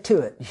need to get to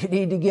it. You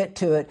need to get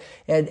to it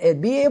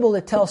and be able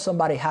to tell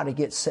somebody how to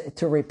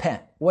to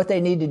repent, what they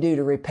need to do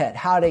to repent,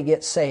 how to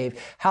get saved,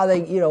 how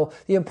they, the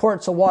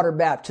importance of water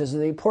baptism,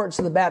 the importance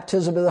of the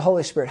baptism of the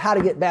Holy Spirit, how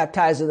to get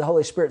baptized in the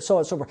Holy Spirit, so on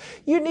and so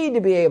forth. You need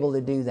to be able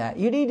to do that.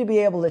 You need to be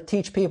able to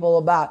teach people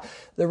about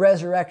the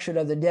resurrection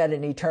of the dead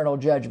and eternal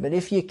judgment.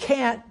 If you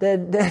can't,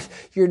 then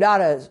you're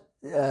not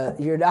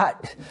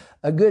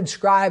a good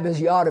scribe as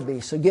you ought to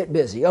be. So get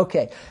busy.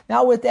 Okay.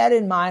 Now with that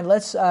in mind,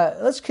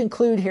 let's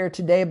conclude here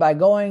today by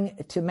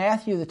going to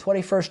Matthew, the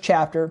 21st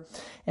chapter,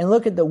 and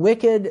look at the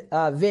wicked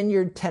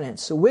vineyard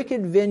tenants. The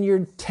wicked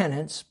vineyard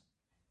tenants.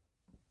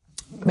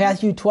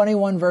 Matthew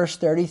 21 verse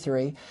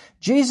 33.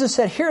 Jesus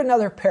said, hear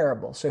another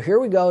parable. So here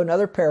we go,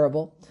 another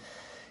parable.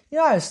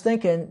 I was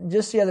thinking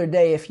just the other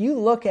day, if you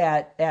look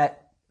at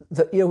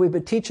we've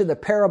been teaching the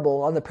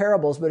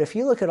parables, but if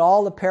you look at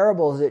all the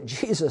parables that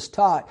Jesus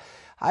taught,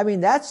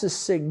 that's a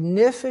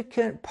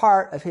significant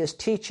part of his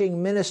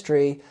teaching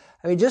ministry.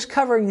 Just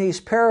covering these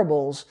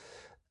parables,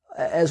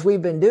 as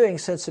we've been doing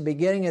since the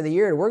beginning of the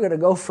year, we're going to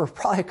go for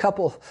probably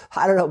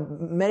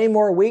many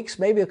more weeks,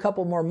 maybe a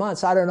couple more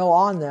months,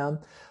 on them.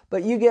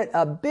 But you get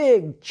a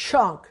big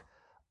chunk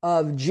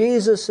of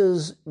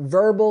Jesus's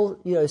verbal,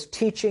 his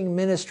teaching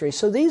ministry.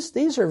 So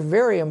these are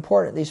very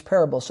important, these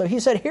parables. So he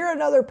said, "Hear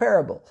another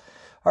parable."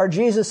 Or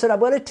Jesus said, "I'm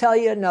going to tell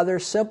you another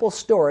simple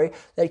story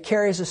that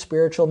carries a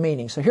spiritual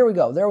meaning." So here we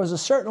go. There was a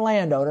certain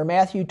landowner,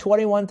 Matthew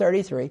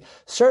 21:33,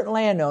 certain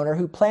landowner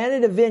who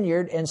planted a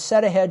vineyard and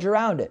set a hedge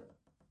around it.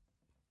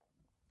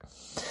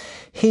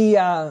 He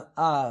set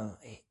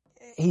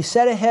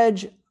a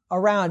hedge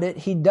around it.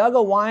 He dug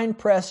a wine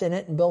press in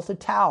it and built a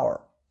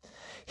tower.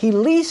 He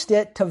leased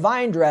it to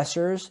vine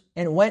dressers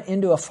and went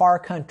into a far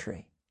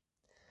country.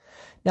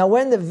 Now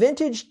when the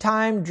vintage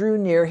time drew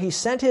near, he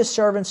sent his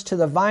servants to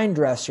the vine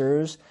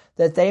dressers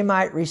that they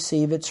might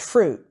receive its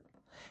fruit.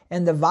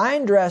 And the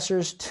vine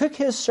dressers took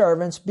his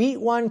servants,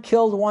 beat one,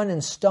 killed one,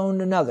 and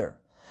stoned another.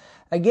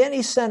 Again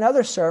he sent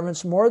other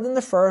servants more than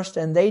the first,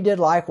 and they did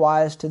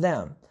likewise to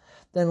them.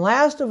 Then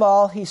last of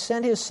all, he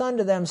sent his son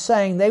to them,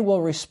 saying, "They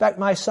will respect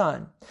my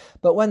son."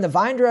 But when the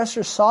vine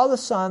dressers saw the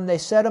son, they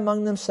said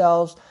among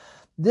themselves,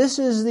 "This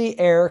is the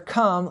heir.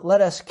 Come,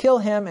 let us kill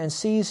him and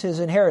seize his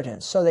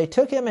inheritance." So they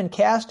took him and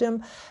cast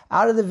him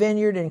out of the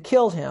vineyard and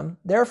killed him.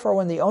 Therefore,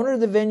 when the owner of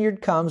the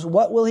vineyard comes,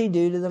 what will he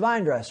do to the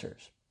vine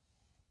dressers?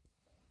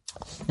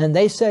 And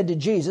they said to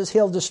Jesus,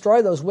 "He'll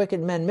destroy those wicked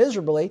men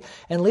miserably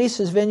and lease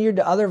his vineyard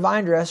to other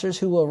vine dressers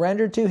who will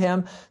render to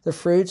him the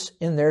fruits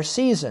in their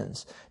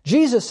seasons."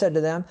 Jesus said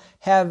to them,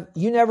 "Have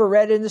you never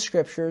read in the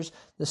Scriptures,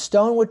 the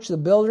stone which the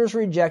builders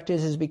rejected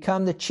has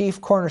become the chief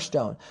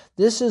cornerstone?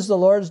 This is the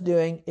Lord's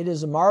doing. It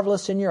is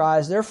marvelous in your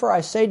eyes. Therefore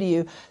I say to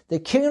you, the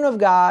kingdom of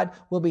God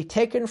will be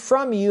taken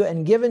from you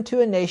and given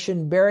to a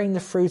nation bearing the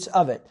fruits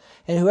of it.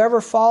 And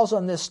whoever falls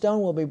on this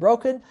stone will be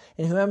broken,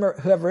 and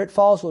whoever it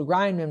falls will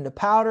grind him to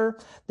powder."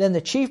 Then the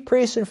chief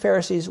priests and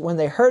Pharisees, when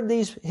they heard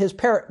his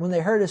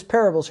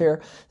parables here,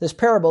 this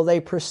parable,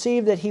 they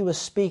perceived that he was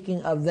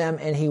speaking of them,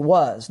 and he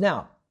was.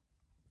 Now,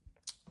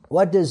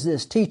 what does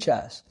this teach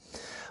us?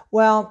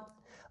 Well,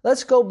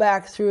 let's go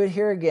back through it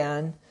here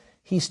again.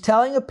 He's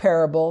telling a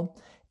parable,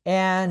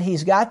 and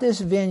he's got this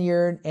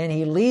vineyard, and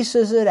he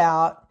leases it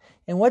out.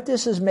 And what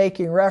this is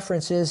making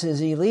reference is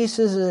he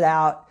leases it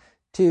out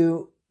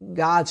to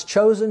God's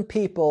chosen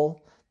people.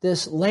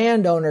 This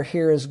landowner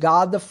here is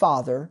God the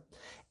Father,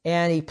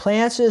 and he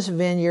plants his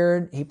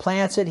vineyard. He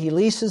plants it. He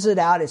leases it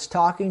out. It's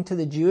talking to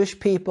the Jewish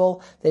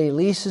people that he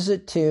leases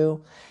it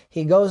to.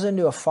 He goes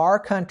into a far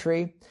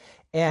country.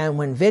 And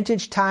when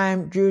vintage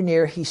time drew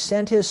near, he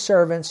sent his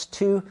servants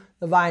to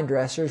the vine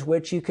dressers,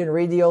 which you can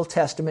read the Old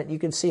Testament. You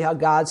can see how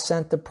God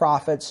sent the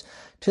prophets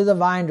to the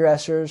vine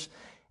dressers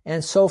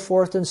and so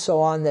forth and so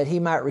on, that he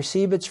might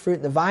receive its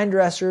fruit. The vine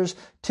dressers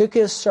took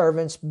his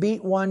servants,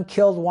 beat one,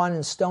 killed one,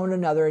 and stoned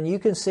another. And you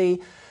can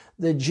see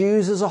the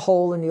Jews as a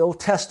whole in the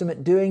Old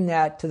Testament doing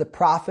that to the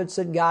prophets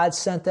that God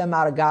sent them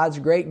out of God's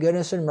great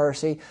goodness and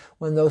mercy.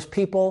 When those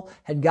people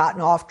had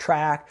gotten off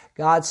track,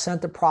 God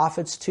sent the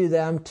prophets to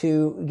them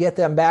to get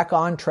them back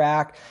on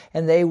track,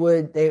 and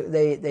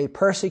they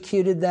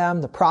persecuted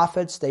them, the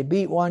prophets. They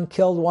beat one,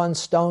 killed one,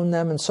 stoned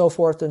them, and so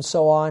forth and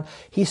so on.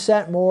 He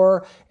sent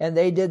more, and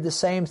they did the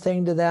same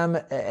thing to them,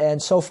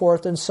 and so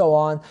forth and so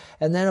on.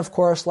 And then, of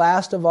course,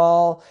 last of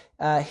all,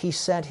 he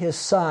sent his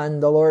son,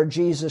 the Lord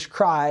Jesus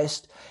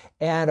Christ.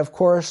 And of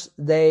course,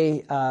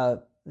 they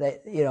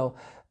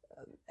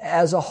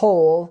as a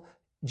whole,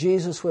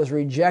 Jesus was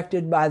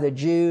rejected by the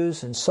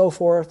Jews and so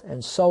forth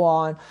and so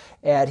on,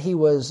 and he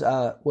was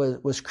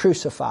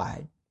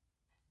crucified.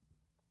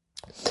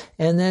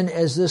 And then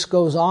as this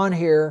goes on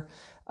here,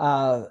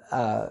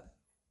 as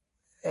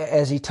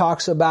he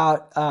talks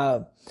about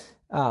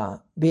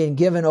being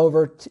given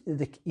over to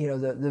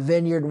the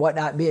vineyard and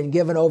whatnot, being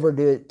given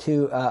over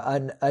to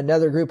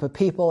another group of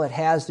people, it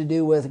has to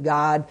do with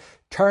God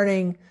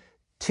turning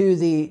to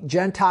the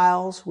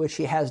Gentiles, which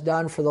he has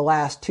done for the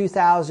last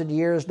 2,000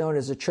 years, known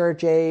as the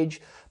church age.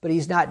 But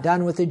he's not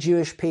done with the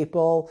Jewish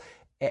people,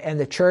 and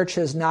the church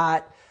has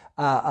not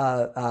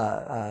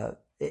been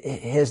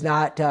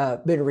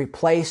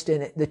replaced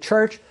in it. The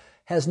church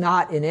has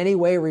not in any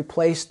way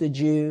replaced the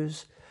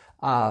Jews.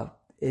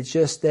 It's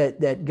just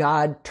that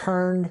God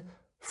turned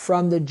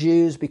from the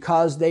Jews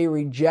because they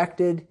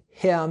rejected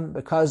him,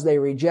 because they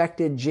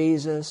rejected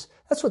Jesus.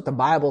 That's what the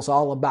Bible's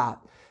all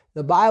about.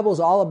 The Bible's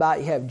all about,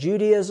 you have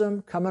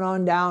Judaism coming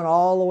on down,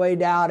 all the way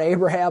down,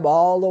 Abraham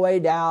all the way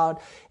down.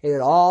 It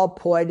all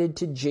pointed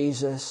to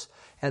Jesus.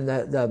 And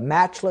the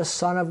matchless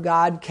Son of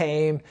God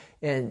came,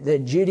 and the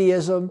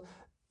Judaism,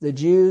 the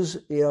Jews,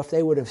 if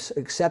they would have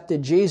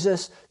accepted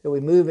Jesus, then we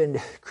move into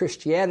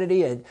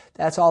Christianity, and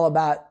that's all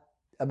about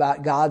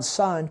God's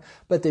Son.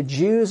 But the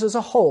Jews as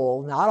a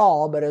whole, not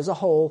all, but as a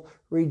whole,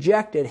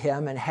 rejected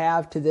him and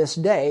have to this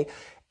day.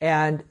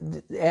 And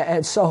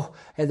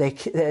they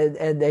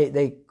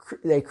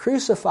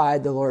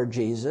crucified the Lord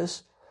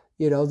Jesus.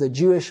 The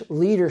Jewish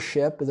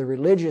leadership, the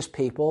religious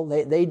people,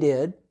 they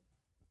did,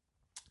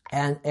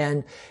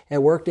 and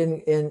worked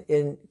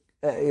with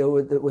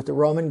the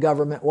Roman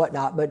government,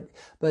 whatnot.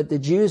 But the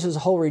Jews as a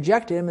whole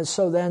rejected him, and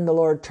so then the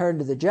Lord turned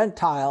to the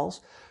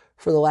Gentiles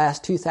for the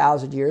last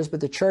 2,000 years,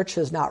 but the church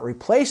has not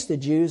replaced the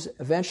Jews.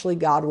 Eventually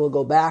God will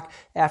go back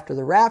after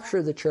the rapture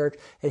of the church,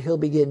 and he'll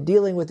begin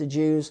dealing with the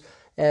Jews.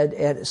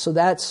 And so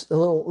that's a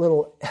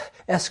little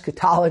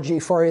eschatology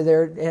for you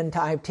there, end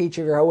time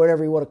teaching or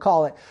whatever you want to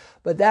call it.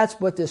 But that's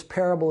what this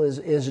parable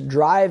is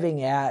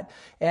driving at.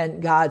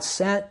 And God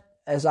sent,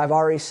 as I've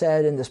already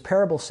said, and this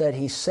parable said,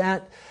 he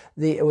sent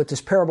what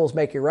this parable is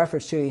making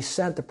reference to, he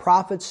sent the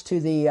prophets to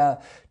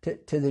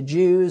the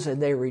Jews,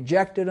 and they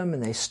rejected them,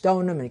 and they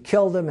stoned them and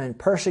killed them and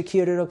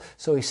persecuted them.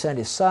 So he sent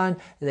his son,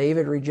 and they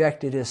even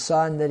rejected his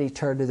son. Then he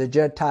turned to the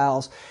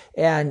Gentiles.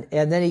 And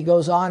then he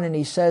goes on and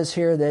he says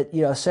here that,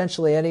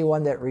 essentially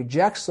anyone that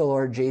rejects the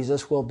Lord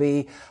Jesus will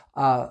be,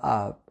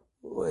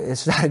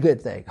 it's not a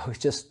good thing.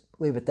 Just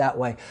leave it that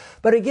way.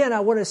 But again,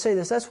 I want to say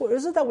this,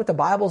 isn't that what the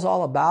Bible's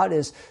all about?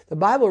 Is the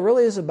Bible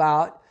really is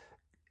about,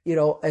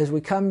 as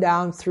we come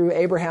down through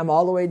Abraham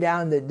all the way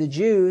down, the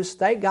Jews,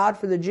 thank God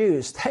for the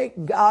Jews.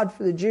 Thank God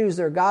for the Jews.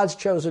 They're God's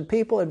chosen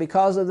people, and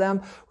because of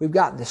them, we've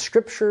got the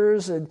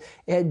scriptures, and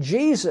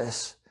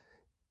Jesus,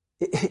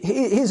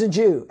 he's a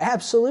Jew,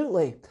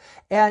 absolutely.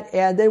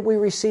 And then we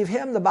receive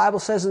him. The Bible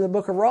says in the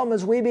book of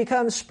Romans, we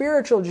become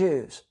spiritual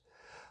Jews.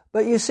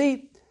 But you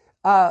see,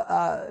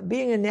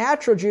 being a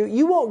natural Jew,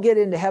 you won't get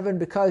into heaven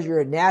because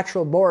you're a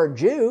natural born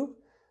Jew.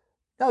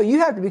 No, you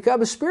have to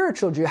become a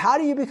spiritual Jew. How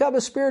do you become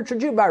a spiritual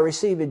Jew? By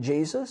receiving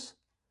Jesus.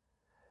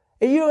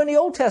 And in the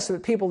Old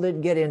Testament, people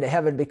didn't get into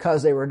heaven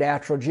because they were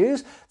natural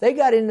Jews. They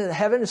got into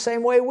heaven the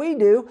same way we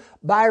do,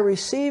 by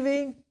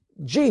receiving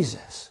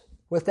Jesus.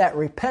 With that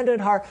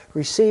repentant heart,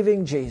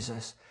 receiving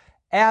Jesus.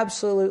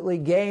 Absolutely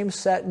game,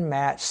 set, and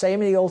match.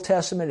 Same in the Old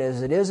Testament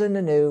as it is in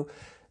the New.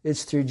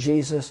 It's through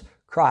Jesus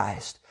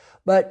Christ.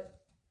 But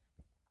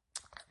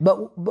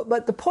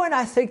the point,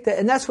 I think that,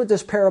 and that's what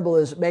this parable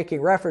is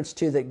making reference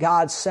to, that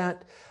God sent,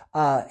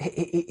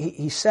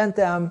 he sent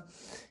them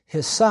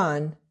his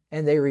son,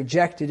 and they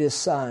rejected his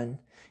son.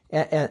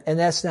 And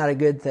that's not a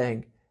good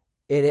thing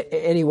in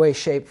any way,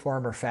 shape,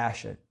 form, or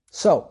fashion.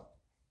 So,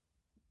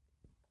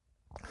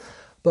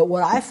 but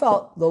what I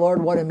felt the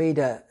Lord wanted me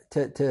to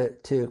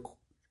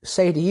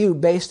say to you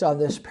based on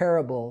this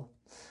parable,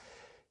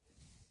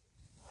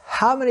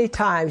 how many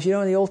times,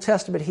 in the Old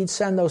Testament, he'd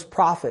send those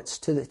prophets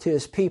to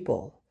his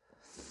people,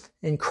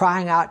 and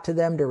crying out to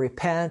them to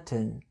repent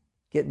and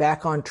get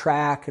back on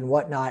track and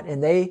whatnot.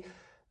 And they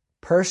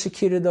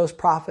persecuted those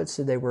prophets,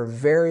 and they were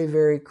very,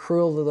 very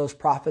cruel to those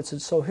prophets.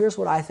 And so here's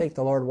what I think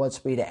the Lord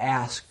wants me to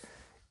ask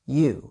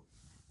you.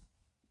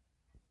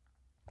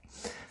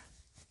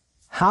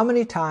 How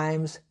many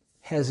times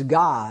has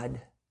God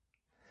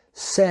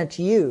sent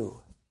you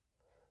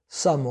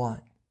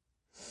someone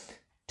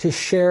to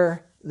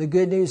share the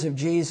good news of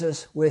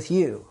Jesus with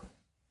you?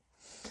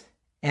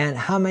 And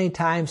how many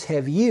times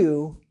have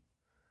you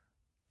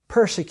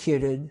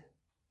persecuted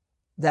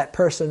that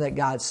person that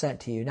God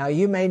sent to you? Now,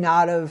 you may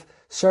not have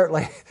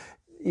certainly,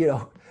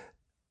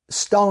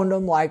 stoned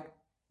them like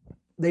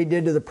they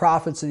did to the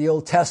prophets of the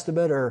Old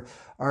Testament,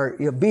 or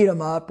beat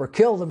them up or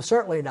killed them,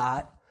 certainly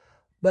not.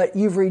 But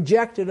you've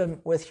rejected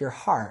them with your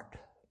heart.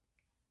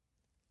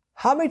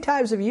 How many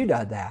times have you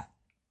done that?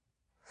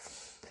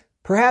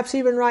 Perhaps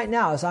even right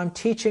now, as I'm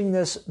teaching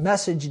this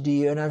message to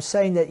you, and I'm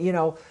saying that,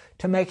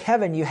 to make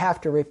heaven, you have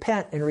to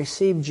repent and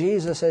receive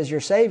Jesus as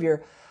your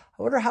Savior.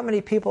 I wonder how many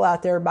people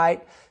out there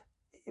might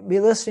be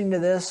listening to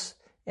this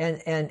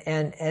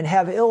and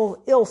have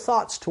ill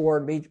thoughts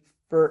toward me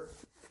for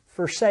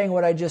saying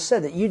what I just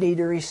said, that you need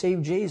to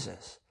receive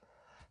Jesus.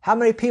 How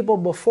many people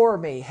before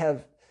me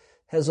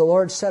has the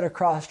Lord set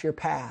across your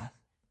path,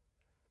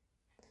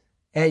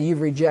 and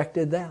you've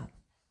rejected them?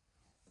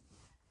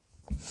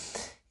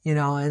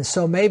 And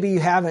so maybe you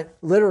haven't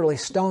literally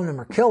stoned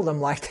them or killed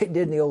them like they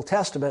did in the Old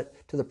Testament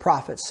to the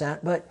prophets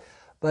sent,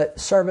 but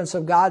servants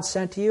of God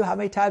sent to you. How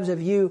many times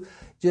have you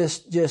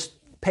just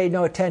paid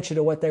no attention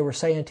to what they were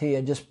saying to you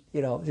and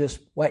just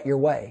went your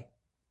way?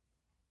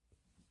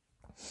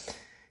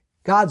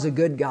 God's a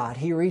good God.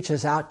 He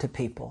reaches out to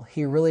people.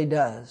 He really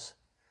does.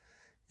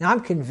 Now, I'm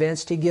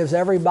convinced he gives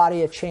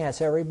everybody a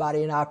chance,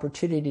 everybody an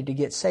opportunity to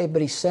get saved,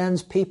 but he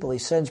sends people. He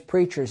sends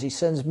preachers. He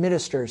sends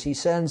ministers. He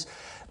sends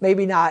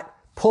maybe not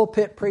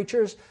pulpit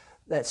preachers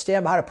that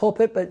stand behind a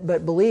pulpit,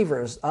 but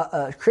believers,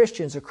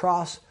 Christians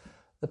across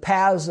the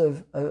paths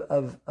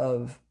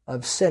of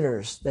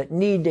sinners that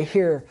need to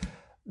hear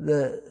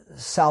the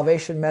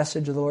salvation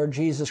message of the Lord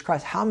Jesus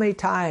Christ. How many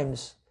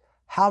times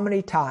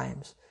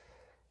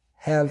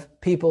have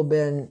people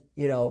been,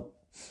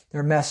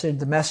 the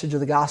message of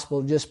the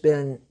gospel just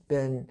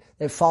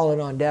they've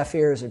fallen on deaf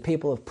ears, and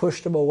people have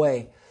pushed them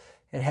away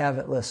and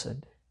haven't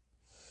listened?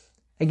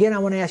 Again, I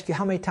want to ask you,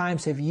 how many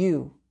times have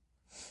you,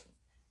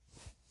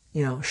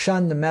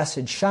 shunned the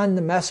message, shunned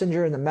the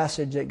messenger and the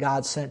message that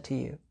God sent to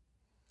you?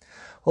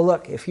 Well,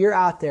 look, if you're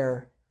out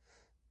there,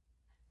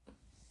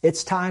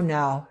 it's time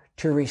now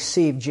to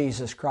receive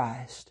Jesus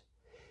Christ.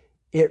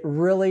 It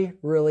really,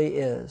 really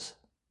is.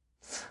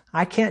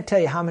 I can't tell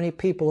you how many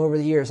people over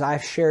the years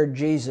I've shared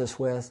Jesus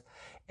with,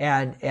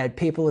 and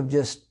people have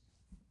just,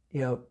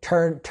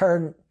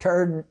 turned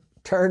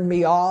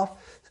me off,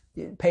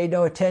 paid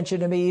no attention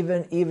to me,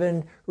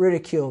 even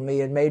ridiculed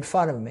me and made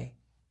fun of me.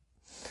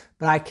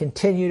 But I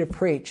continue to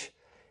preach.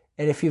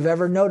 And if you've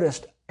ever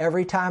noticed,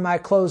 every time I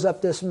close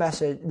up this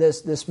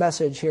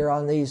message here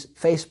on these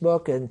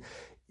Facebook and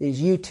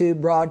these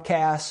YouTube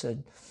broadcasts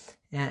and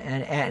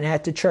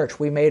at the church,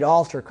 we made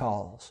altar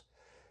calls.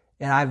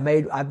 And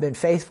I've been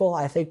faithful,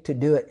 I think, to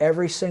do it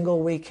every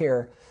single week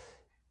here.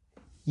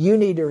 You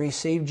need to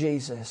receive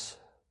Jesus.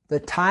 The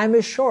time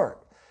is short.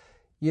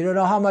 You don't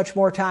know how much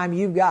more time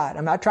you've got.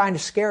 I'm not trying to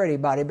scare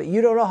anybody, but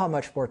you don't know how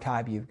much more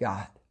time you've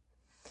got.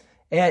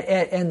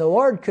 And the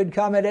Lord could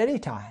come at any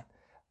time.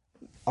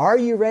 Are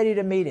you ready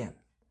to meet Him?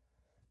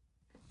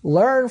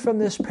 Learn from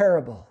this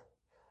parable.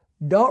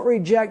 Don't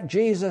reject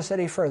Jesus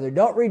any further.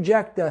 Don't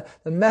reject the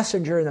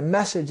messenger and the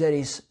message that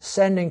He's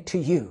sending to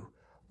you,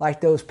 like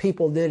those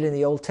people did in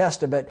the Old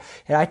Testament.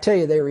 And I tell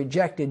you, they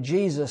rejected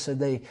Jesus and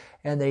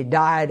they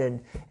died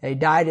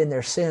in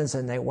their sins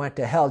and they went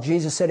to hell.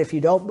 Jesus said,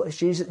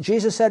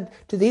 Jesus said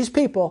to these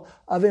people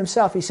of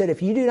Himself, He said,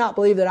 if you do not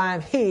believe that I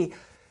am He,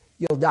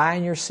 you'll die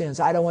in your sins.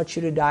 I don't want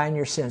you to die in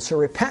your sins. So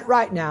repent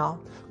right now.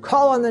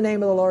 Call on the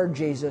name of the Lord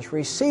Jesus.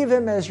 Receive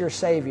Him as your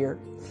Savior.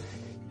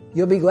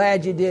 You'll be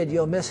glad you did.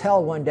 You'll miss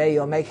hell one day.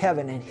 You'll make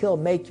heaven, and He'll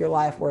make your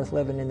life worth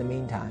living in the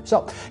meantime.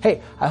 So,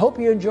 hey, I hope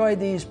you enjoyed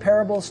these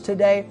parables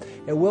today,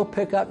 and we'll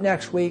pick up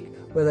next week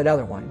with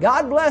another one.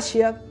 God bless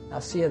you.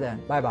 I'll see you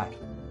then.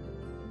 Bye-bye.